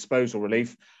asset disposal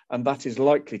relief, and that is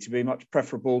likely to be much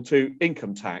preferable to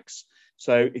income tax.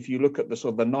 So if you look at the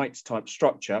sort of the Knights type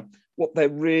structure, what they're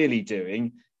really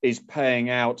doing is paying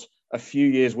out a few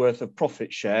years worth of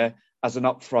profit share as an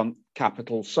upfront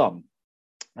capital sum.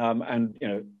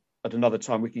 At another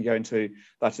time, we can go into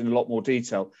that in a lot more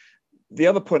detail. The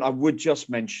other point I would just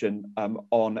mention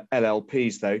on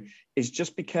LLPs, though, is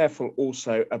just be careful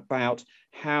also about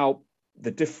how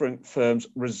the different firms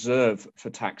reserve for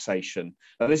taxation.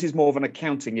 Now, this is more of an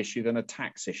accounting issue than a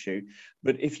tax issue,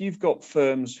 but if you've got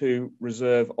firms who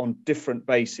reserve on different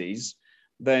bases,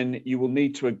 then you will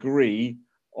need to agree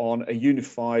on a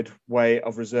unified way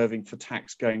of reserving for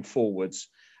tax going forwards.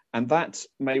 And that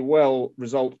may well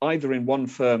result either in one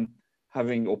firm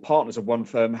having, or partners of one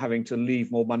firm having to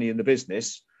leave more money in the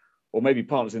business, or maybe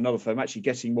partners in another firm actually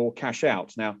getting more cash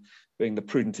out. Now, being the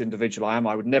prudent individual I am,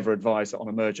 I would never advise that on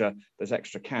a merger there's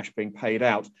extra cash being paid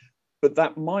out. But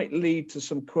that might lead to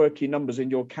some quirky numbers in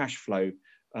your cash flow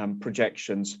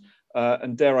projections.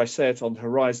 And dare I say it, on the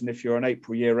horizon, if you're an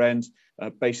April year end,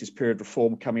 basis period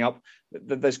reform coming up,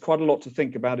 there's quite a lot to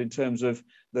think about in terms of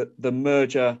the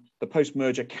merger, the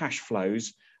post-merger cash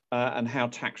flows and how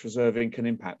tax reserving can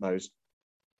impact those.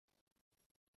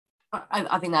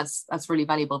 I think that's really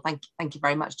valuable. Thank you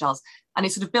very much, Giles. And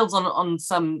it sort of builds on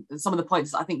some of the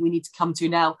points that I think we need to come to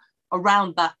now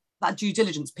around that due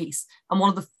diligence piece. And one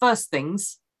of the first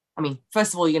things, I mean,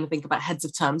 first of all, you're going to think about heads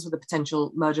of terms with a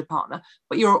potential merger partner,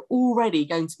 but you're already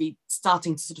going to be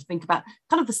starting to sort of think about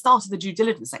kind of the start of the due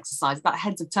diligence exercise. That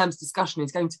heads of terms discussion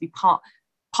is going to be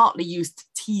partly used to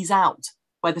tease out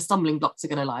where the stumbling blocks are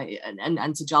going to lie.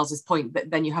 And to Giles's point, that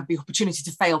then you have the opportunity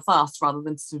to fail fast rather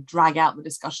than to drag out the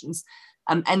discussions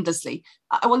endlessly.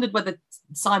 I wondered whether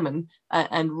Simon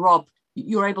and Rob,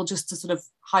 you're able just to sort of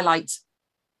highlight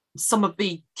some of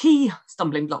the key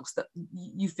stumbling blocks that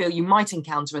you feel you might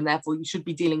encounter and therefore you should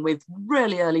be dealing with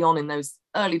really early on in those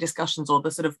early discussions, or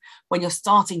the sort of when you're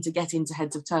starting to get into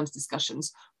heads of terms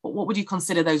discussions. But what would you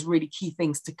consider those really key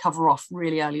things to cover off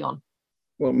really early on?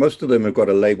 Well, most of them have got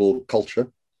a label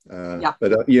culture,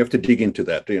 but you have to dig into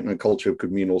that. You know, culture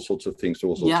could mean all sorts of things to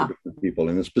all sorts of different people,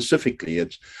 and specifically,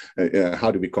 it's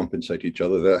how do we compensate each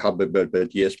other? But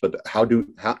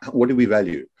what do we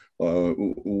value?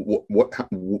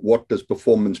 What does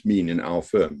performance mean in our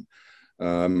firm?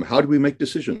 How do we make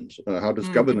decisions? How does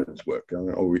governance work?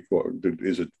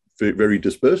 Is it very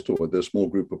dispersed, or are there a small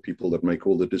group of people that make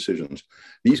all the decisions?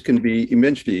 These can be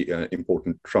immensely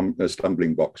important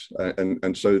stumbling blocks.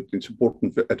 And so it's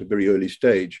important at a very early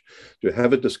stage to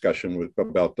have a discussion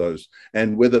about those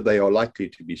and whether they are likely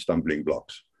to be stumbling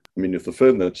blocks. I mean, if the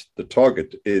firm that's the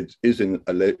target is in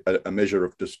a measure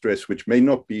of distress, which may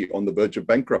not be on the verge of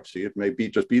bankruptcy, it may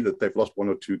just be that they've lost one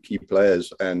or two key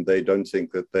players and they don't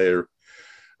think that they're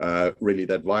really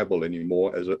that viable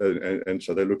anymore, and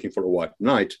so they're looking for a white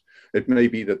knight. It may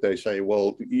be that they say,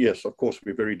 well, yes, of course,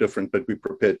 we're very different, but we're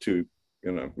prepared to,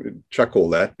 chuck all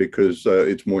that because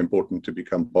it's more important to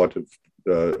become part of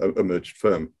a merged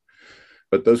firm.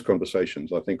 But those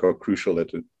conversations, I think, are crucial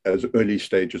at as early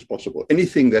stage as possible.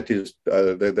 Anything that is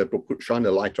that will shine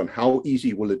a light on how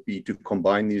easy will it be to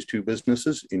combine these two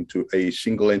businesses into a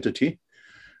single entity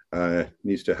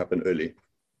needs to happen early.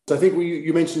 So I think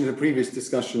you mentioned in a previous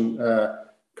discussion,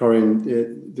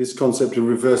 Corinne, this concept of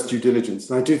reverse due diligence.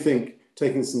 And I do think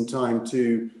taking some time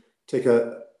to take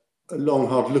a long,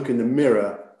 hard look in the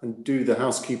mirror and do the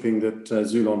housekeeping that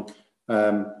Zulon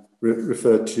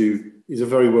referred to is a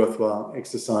very worthwhile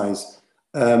exercise.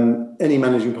 Any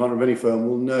managing partner of any firm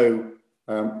will know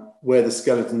where the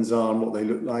skeletons are and what they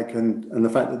look like, and the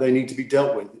fact that they need to be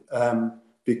dealt with,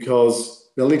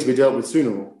 because they'll need to be dealt with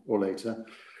sooner or later.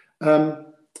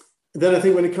 Then I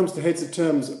think when it comes to heads of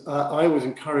terms, I always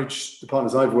encourage the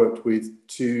partners I've worked with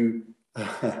to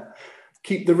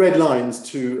keep the red lines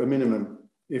to a minimum,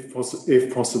 if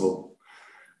possible.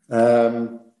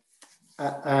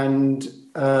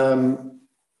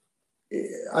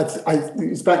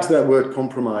 It's back to that word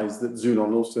compromise that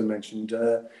Zulon also mentioned,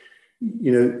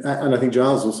 and I think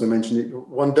Giles also mentioned it.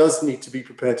 One does need to be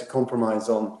prepared to compromise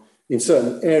in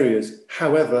certain areas.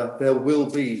 However, there will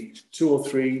be 2 or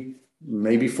 3,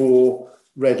 maybe 4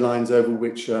 red lines over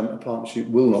which a partnership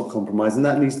will not compromise, and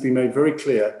that needs to be made very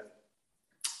clear,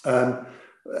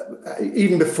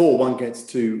 even before one gets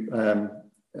to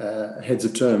heads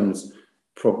of terms,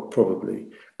 probably.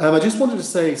 I just wanted to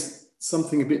say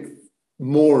something a bit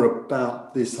more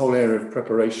about this whole area of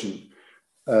preparation,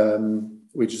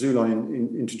 which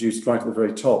Zulon introduced right at the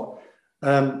very top.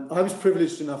 I was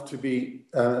privileged enough to be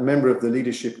a member of the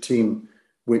leadership team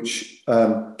which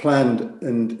planned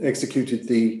and executed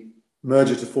the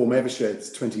merger to form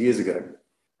Eversheds 20 years ago.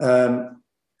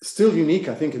 Still unique,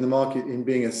 I think, in the market in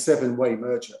being a 7-way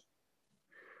merger,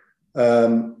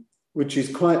 which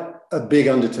is quite a big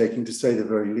undertaking to say the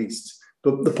very least.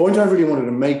 But the point I really wanted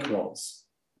to make was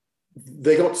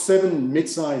they got 7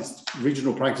 mid-sized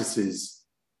regional practices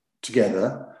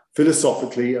together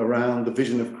philosophically around the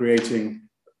vision of creating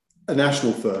a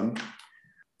national firm.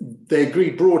 they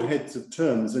agreed broad heads of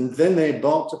terms, and then they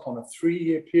embarked upon a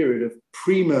 3-year period of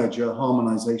pre-merger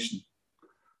harmonization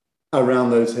around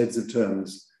those heads of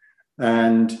terms.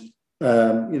 And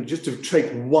just to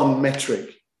take one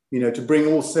metric, to bring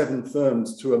all 7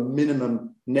 firms to a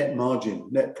minimum net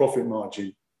profit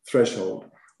margin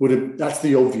threshold, that's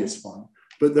the obvious one.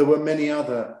 But there were many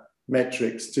other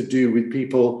metrics to do with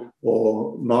people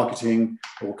or marketing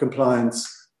or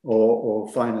compliance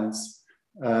or finance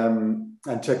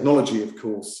and technology, of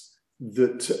course,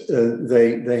 that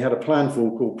they had a plan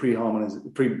for called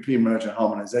pre-merger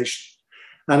harmonization.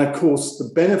 And of course, the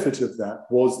benefit of that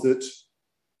was that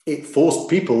it forced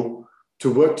people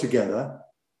to work together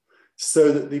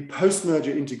so that the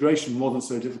post-merger integration wasn't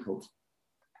so difficult.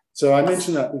 So I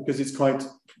mention that because it's quite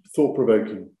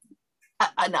thought-provoking.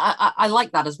 And I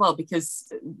like that as well,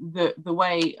 because the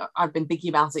way I've been thinking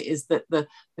about it is that the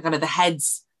kind of the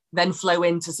heads then flow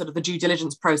into sort of the due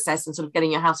diligence process and sort of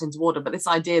getting your house into order. But this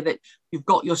idea that you've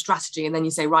got your strategy and then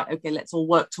you say, right, okay, let's all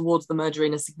work towards the merger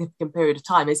in a significant period of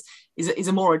time is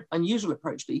a more unusual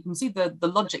approach. But you can see the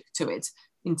logic to it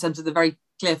in terms of the very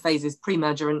clear phases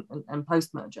pre-merger and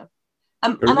post-merger.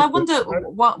 And I wonder,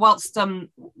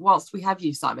 whilst we have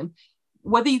you, Simon,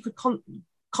 whether you could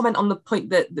comment on the point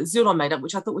that Zulon made up,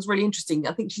 which I thought was really interesting.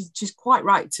 I think she's quite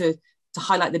right to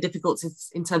highlight the difficulties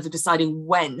in terms of deciding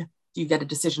when do you get a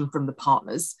decision from the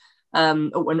partners.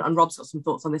 And Rob's got some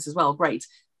thoughts on this as well. Great.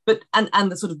 But and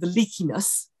the sort of the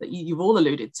leakiness that you've all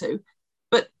alluded to.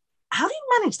 But how do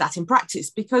you manage that in practice?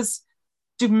 Because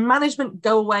do management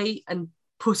go away and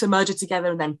put a merger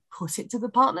together and then put it to the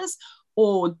partners?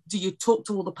 Or do you talk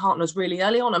to all the partners really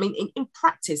early on? I mean, in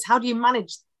practice, how do you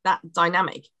manage that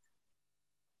dynamic,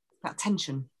 that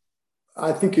tension?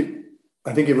 I think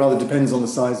it rather depends on the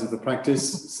size of the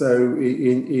practice. So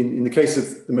in the case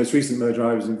of the most recent merger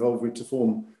I was involved with to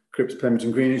form Cripps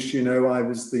Pemberton Greenish, I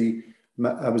was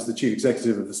the chief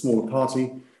executive of the smaller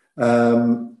party,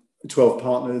 12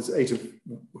 partners, 8 of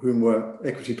whom were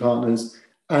equity partners.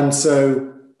 And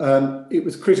so it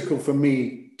was critical for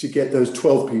me to get those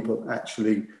 12 people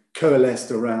actually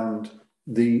coalesced around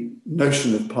the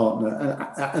notion of partner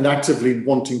and actively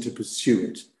wanting to pursue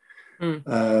it.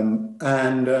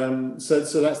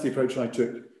 So that's the approach I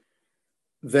took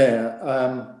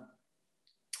there.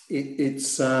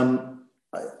 It's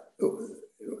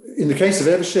in the case of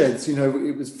Eversheds,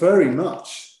 it was very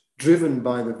much driven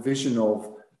by the vision of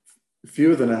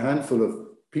fewer than a handful of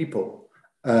people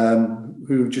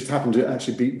who just happened to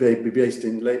actually be based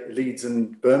in Leeds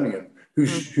and Birmingham,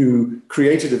 who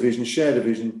created a vision, shared a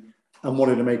vision, and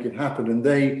wanted to make it happen. And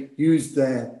they used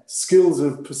their skills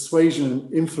of persuasion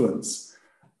and influence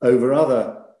over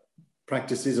other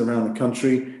practices around the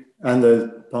country and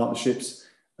the partnerships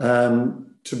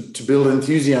to build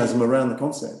enthusiasm around the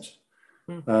concept.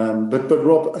 But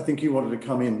Rob, I think you wanted to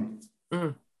come in.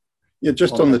 Yeah,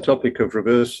 just on the topic of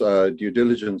reverse due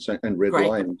diligence and red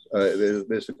lines,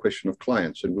 there's a question of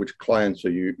clients, and which clients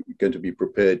are you going to be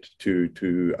prepared to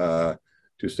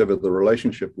sever the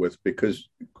relationship with, because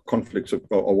conflicts are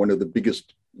one of the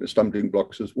biggest stumbling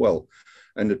blocks as well.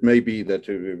 And it may be that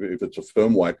if it's a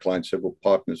firm-wide client, several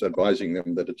partners advising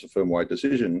them that it's a firm-wide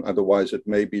decision. Otherwise, it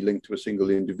may be linked to a single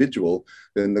individual.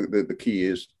 Then the key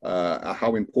is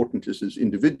how important is this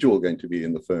individual going to be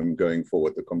in the firm going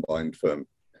forward, the combined firm.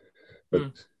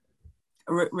 But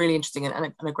really interesting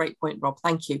and a great point, Rob.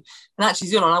 Thank you. And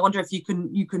actually, Zulon, I wonder if you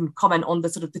can comment on the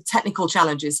sort of the technical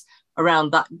challenges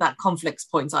around that conflicts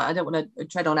point. I don't want to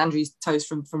tread on Andrew's toes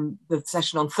from the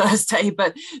session on Thursday,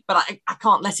 but I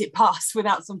can't let it pass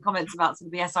without some comments about sort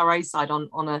of the SRA side on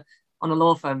a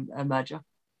law firm merger.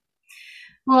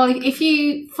 Well, if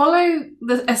you follow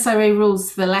the SRA rules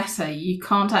to the letter, you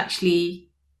can't actually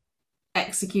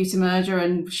execute a merger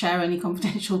and share any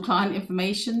confidential client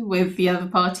information with the other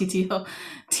party to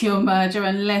your merger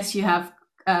unless you have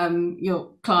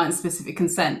your client specific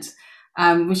consent,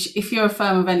 which if you're a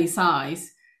firm of any size,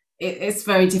 it's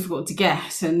very difficult to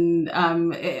get. And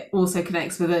it also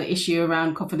connects with an issue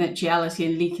around confidentiality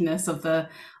and leakiness of the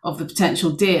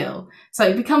potential deal. So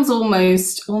it becomes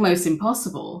almost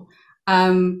impossible.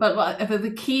 But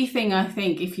the key thing, I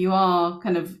think, if you are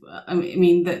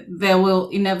that there will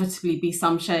inevitably be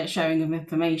some sharing of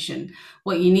information.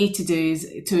 What you need to do is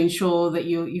to ensure that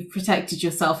you've protected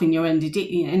yourself in your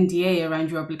NDA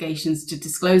around your obligations to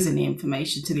disclose any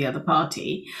information to the other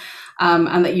party,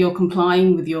 and that you're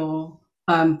complying with your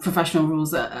professional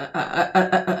rules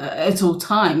at all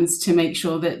times to make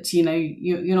sure that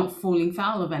you're not falling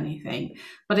foul of anything.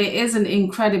 But it is an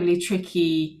incredibly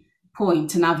tricky point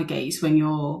to navigate when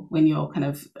you're kind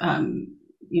of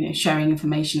sharing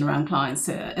information around clients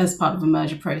as part of a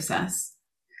merger process.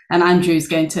 And Andrew's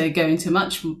going to go into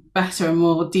much better and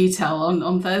more detail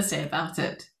on Thursday about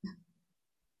it.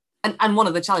 And one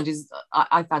of the challenges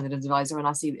I found as an advisor, and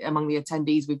I see among the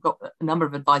attendees, we've got a number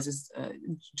of advisors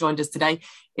joined us today,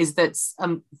 is that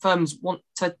firms want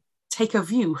to take a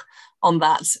view on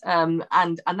that, and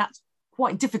that's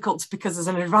quite difficult, because as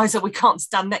an advisor we can't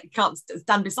stand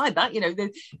beside that. You know,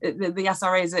 the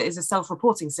SRA is a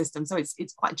self-reporting system, so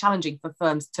it's quite challenging for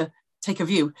firms to take a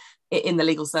view in the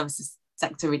legal services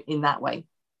sector in that way.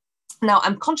 Now,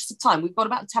 I'm conscious of time. We've got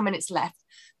about 10 minutes left.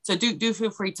 So do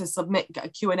feel free to submit a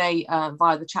Q&A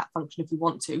via the chat function if you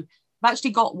want to. I've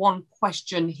actually got one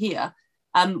question here,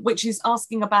 which is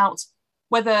asking about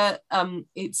whether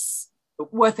it's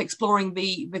worth exploring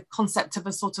the concept of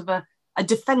a sort of a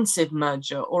defensive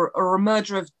merger or a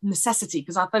merger of necessity,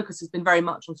 because our focus has been very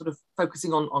much on sort of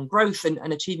focusing on growth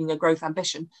and achieving a growth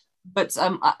ambition. But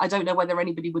I don't know whether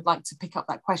anybody would like to pick up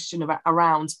that question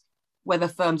around whether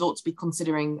firms ought to be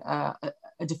considering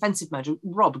a defensive merger.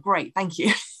 Rob, great, thank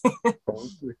you.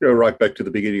 Go right back to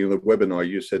the beginning of the webinar.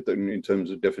 You said that in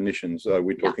terms of definitions,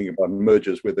 we're talking about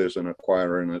mergers where there's an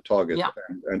acquirer and a target,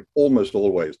 and almost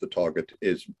always the target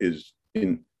is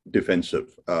in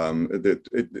defensive.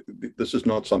 This is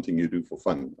not something you do for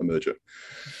fun, a merger.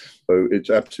 So it's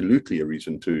absolutely a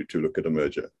reason to look at a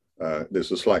merger.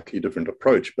 There's a slightly different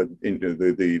approach, but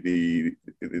the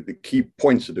key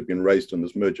points that have been raised on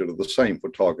this merger are the same for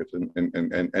target and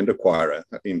acquirer,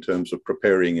 in terms of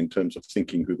preparing, in terms of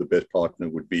thinking who the best partner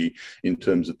would be, in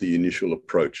terms of the initial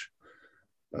approach.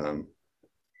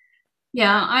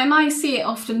 Yeah, and I see it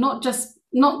often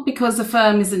not because the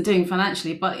firm isn't doing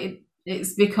financially, but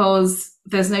it's because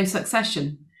there's no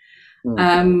succession.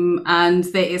 And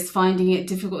that is finding it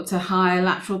difficult to hire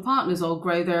lateral partners or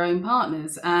grow their own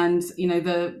partners. And, you know,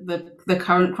 the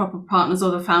current crop of partners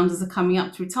or the founders are coming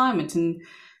up to retirement. And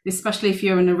especially if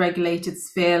you're in a regulated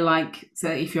sphere, like, so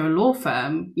if you're a law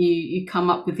firm, you come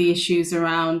up with the issues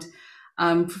around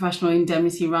professional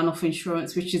indemnity runoff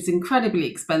insurance, which is incredibly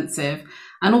expensive,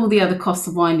 and all the other costs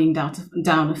of winding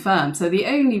down a firm. So the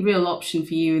only real option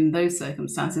for you in those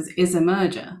circumstances is a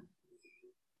merger.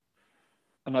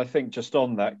 And I think just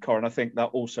on that, Corinne, I think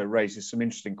that also raises some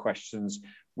interesting questions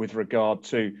with regard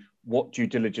to what due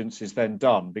diligence is then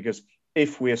done. Because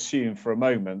if we assume for a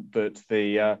moment that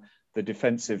the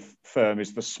defensive firm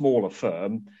is the smaller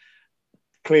firm,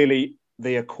 clearly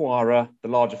the acquirer, the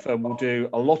larger firm, will do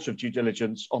a lot of due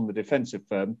diligence on the defensive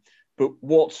firm. But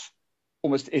what,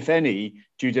 almost if any,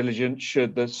 due diligence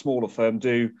should the smaller firm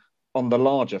do on the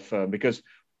larger firm? Because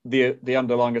the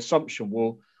underlying assumption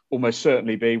will almost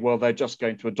certainly be, well, they're just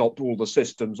going to adopt all the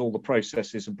systems, all the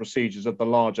processes and procedures of the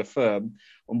larger firm.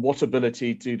 And what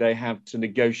ability do they have to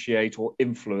negotiate or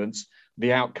influence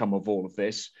the outcome of all of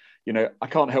this? You know, I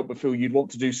can't help but feel you'd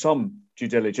want to do some due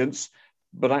diligence,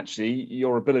 but actually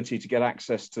your ability to get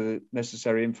access to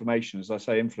necessary information, as I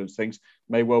say, influence things,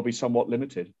 may well be somewhat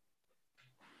limited.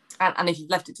 And if you've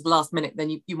left it to the last minute,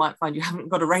 then you might find you haven't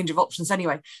got a range of options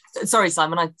anyway. Sorry,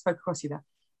 Simon, I spoke across you there.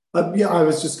 Yeah, I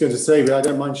was just going to say, but I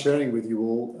don't mind sharing with you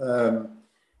all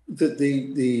that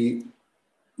the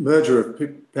merger of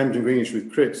Pemberton Greenish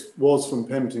with Cripps was, from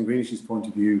Pemberton Greenish's point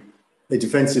of view, a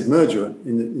defensive merger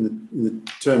in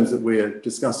the terms that we're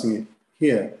discussing it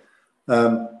here.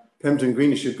 Pemberton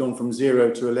Greenish had gone from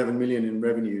 0 to 11 million in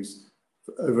revenues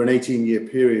over an 18-year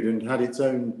period and had its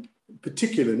own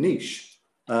particular niche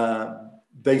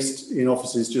based in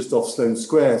offices just off Sloane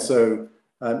Square, so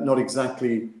not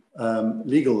exactly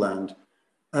legal land.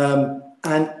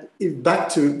 And back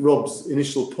to Rob's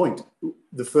initial point,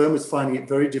 the firm is finding it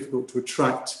very difficult to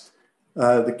attract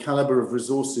the caliber of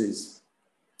resources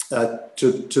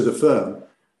to the firm,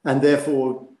 and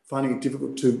therefore finding it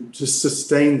difficult to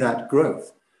sustain that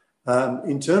growth.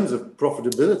 In terms of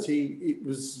profitability, it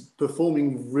was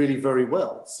performing really very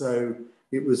well. So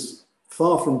it was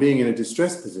far from being in a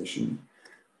distressed position,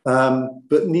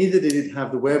 but neither did it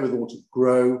have the wherewithal to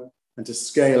grow and to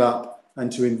scale up and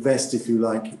to invest, if you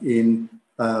like, in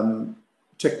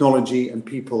technology and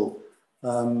people.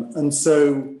 And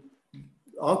so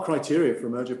our criteria for a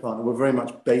merger partner were very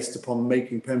much based upon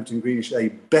making Pemberton Greenish a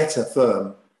better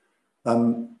firm,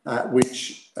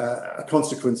 which a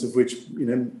consequence of which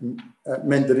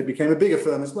meant that it became a bigger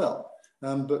firm as well.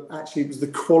 But actually, it was the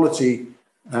quality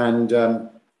and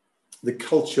the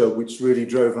culture which really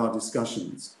drove our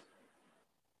discussions.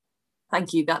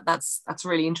 Thank you. That's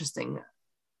really interesting.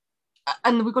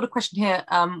 And we've got a question here,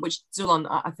 which Zulon,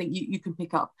 I think you can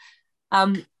pick up.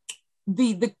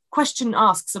 The question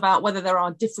asks about whether there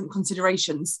are different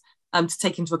considerations to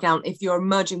take into account if you're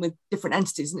merging with different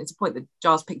entities, and it's a point that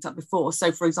Giles picked up before.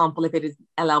 So, for example, if it is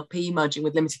LLP merging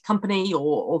with limited company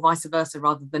or vice versa,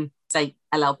 rather than, say,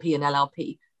 LLP and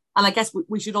LLP. And I guess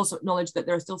we should also acknowledge that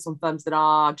there are still some firms that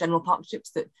are general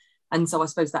partnerships, and so I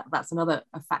suppose that's another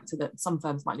factor that some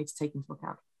firms might need to take into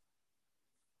account.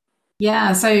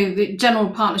 Yeah, so the general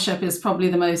partnership is probably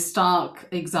the most stark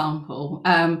example.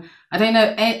 I don't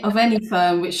know of any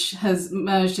firm which has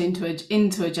merged into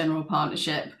a general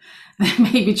partnership. There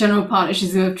may be general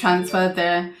partnerships who have transferred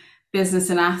their business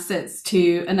and assets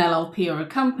to an LLP or a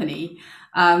company,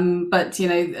 but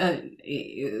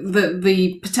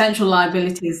the potential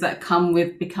liabilities that come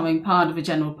with becoming part of a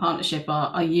general partnership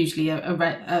are usually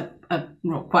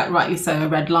quite rightly so, a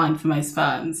red line for most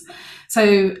firms.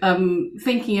 So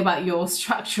thinking about your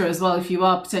structure as well, if you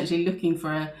are potentially looking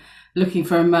for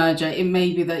a merger, it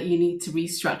may be that you need to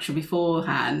restructure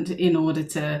beforehand in order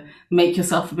to make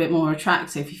yourself a bit more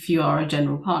attractive if you are a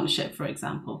general partnership, for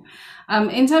example.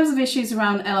 In terms of issues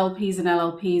around LLPs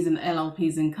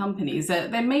and companies,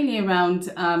 they're mainly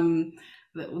around,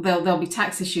 there'll be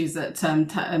tax issues that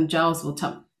Giles will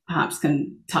perhaps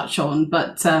can touch on,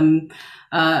 but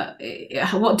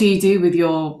what do you do with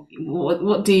your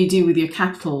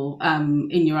capital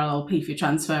in your LLP if you're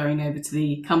transferring over to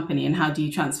the company, and how do you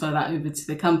transfer that over to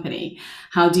the company?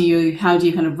 How do you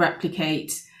kind of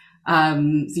replicate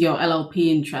your LLP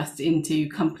interest into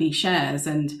company shares,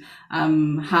 and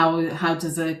how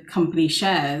does a company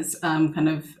shares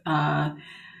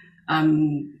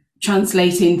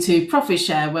translate into profit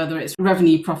share, whether it's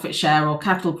revenue profit share or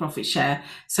capital profit share?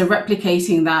 So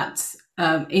replicating that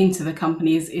into the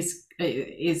company is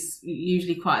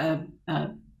usually quite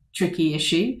a tricky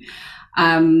issue.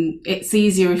 It's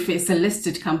easier if it's a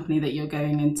listed company that you're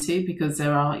going into, because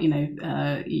there are,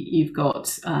 you've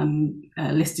got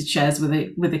listed shares with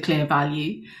a clear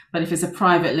value. But if it's a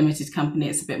private limited company,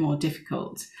 it's a bit more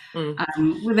difficult.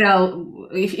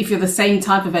 If you're the same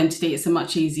type of entity, it's a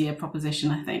much easier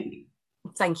proposition, I think.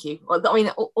 Thank you. Well, I mean,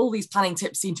 all these planning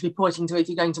tips seem to be pointing to if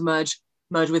you're going to merge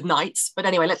with Knights. But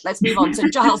anyway, let's move on. So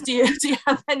Giles, do you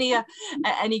have any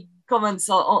comments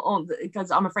on,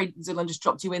 because I'm afraid Zulon just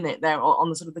dropped you in it there on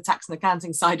the sort of the tax and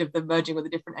accounting side of the merging with a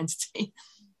different entity?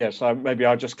 Yes, maybe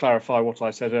I'll just clarify what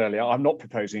I said earlier. I'm not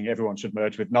proposing everyone should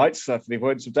merge with Knights, for the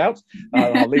avoidance of doubt.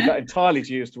 I'll leave that entirely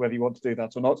to you as to whether you want to do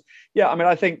that or not. Yeah, I mean,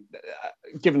 I think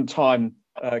given time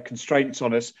constraints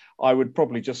on us, I would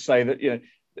probably just say that,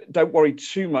 don't worry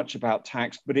too much about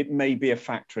tax, but it may be a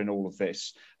factor in all of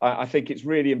this. I think it's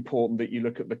really important that you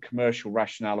look at the commercial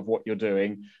rationale of what you're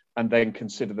doing and then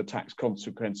consider the tax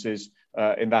consequences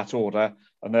in that order.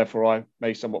 And therefore, I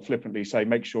may somewhat flippantly say,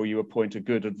 make sure you appoint a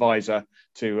good advisor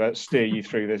to steer you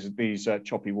through these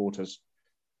choppy waters.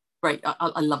 Great,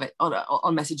 I love it.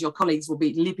 On message, your colleagues will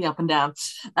be leaping up and down.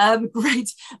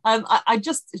 Great.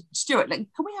 Stuart, can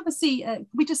we have a see? Can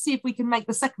we just see if we can make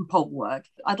the second poll work?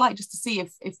 I'd like just to see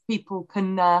if people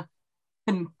can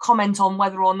comment on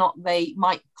whether or not they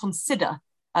might consider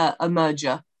a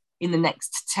merger in the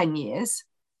next 10 years.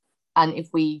 And if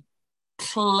we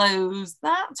close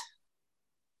that,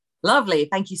 lovely.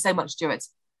 Thank you so much, Stuart.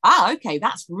 Okay,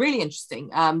 that's really interesting.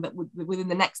 That within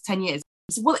the next 10 years.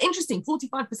 Well, interesting,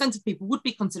 45% of people would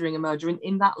be considering a merger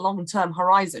in that long-term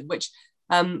horizon, which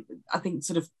I think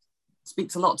sort of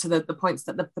speaks a lot to the points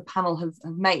that the panel have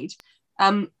made.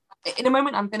 In a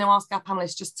moment, I'm going to ask our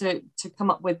panelists just to come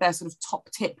up with their sort of top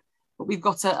tip, but we've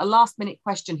got a last-minute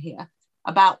question here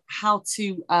about how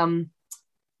to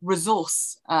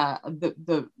resource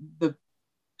the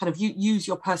kind of use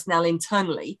your personnel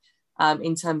internally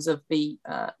in terms of the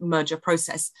merger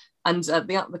process. And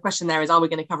the question there is, are we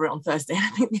going to cover it on Thursday? And I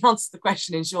think the answer to the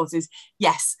question in short is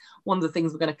yes. One of the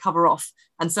things we're going to cover off,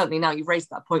 and certainly now you've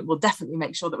raised that point, we'll definitely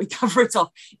make sure that we cover it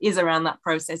off, is around that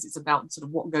process. It's about sort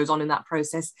of what goes on in that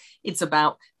process. It's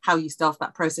about how you staff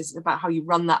that process. It's about how you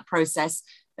run that process.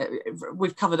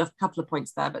 We've covered a couple of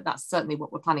points there, but that's certainly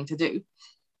what we're planning to do.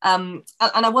 And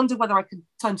I wonder whether I could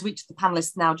turn to each of the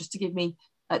panelists now just to give me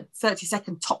a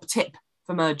 30-second top tip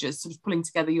for mergers, sort of pulling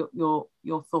together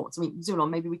your thoughts. I mean,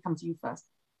 Zulon, maybe we come to you first.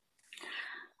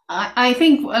 I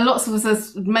think lots of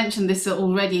us have mentioned this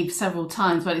already several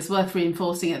times, but it's worth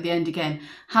reinforcing at the end again.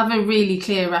 Have a really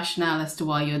clear rationale as to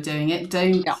why you're doing it.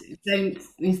 Don't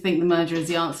you think the merger is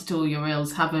the answer to all your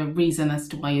ills. Have a reason as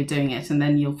to why you're doing it, and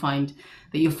then you'll find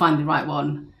the right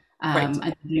one, and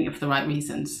you're doing it for the right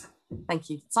reasons. Thank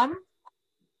you. Simon?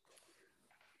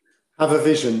 Have a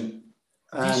vision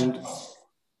and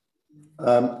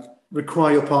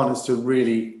require your partners to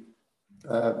really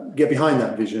get behind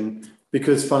that vision,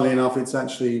 because funnily enough, it's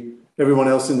actually everyone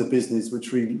else in the business,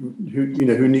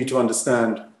 who need to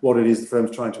understand what it is the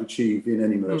firm's trying to achieve in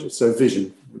any merger. So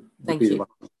vision would be the one.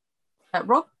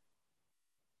 Rob?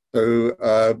 So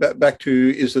back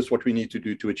to, is this what we need to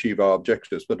do to achieve our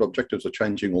objectives? But objectives are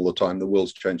changing all the time. The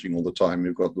world's changing all the time.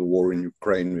 We've got the war in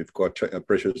Ukraine. We've got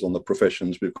pressures on the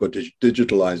professions. We've got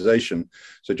digitalization.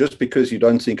 So just because you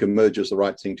don't think a merger is the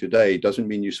right thing today doesn't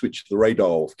mean you switch the radar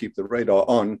off. Keep the radar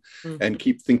on and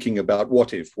keep thinking about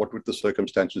what would the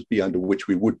circumstances be under which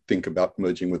we would think about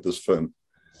merging with this firm.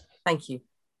 Thank you.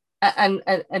 And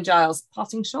Giles,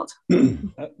 parting shot?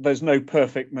 There's no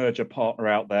perfect merger partner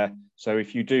out there. So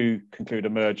if you do conclude a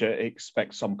merger,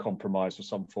 expect some compromise of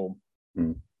some form.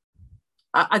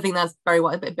 I think that's very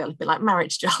well, a bit like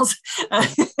marriage, Giles.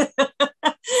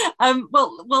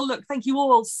 Well, look, thank you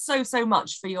all so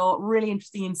much for your really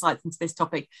interesting insights into this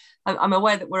topic. I'm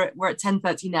aware that we're at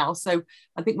 10:30 now, so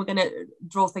I think we're going to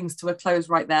draw things to a close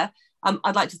right there.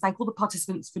 I'd like to thank all the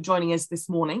participants for joining us this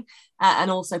morning, and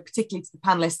also particularly to the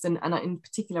panelists and in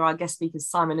particular our guest speakers,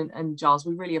 Simon and Giles.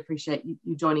 We really appreciate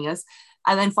you joining us.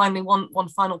 And then finally, one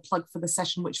final plug for the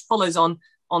session, which follows on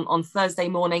Thursday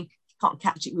morning. If you can't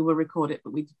catch it, we will record it,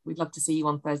 but we'd love to see you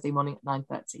on Thursday morning at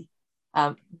 9:30.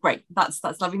 Great, that's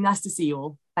lovely. Nice to see you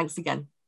all. Thanks again.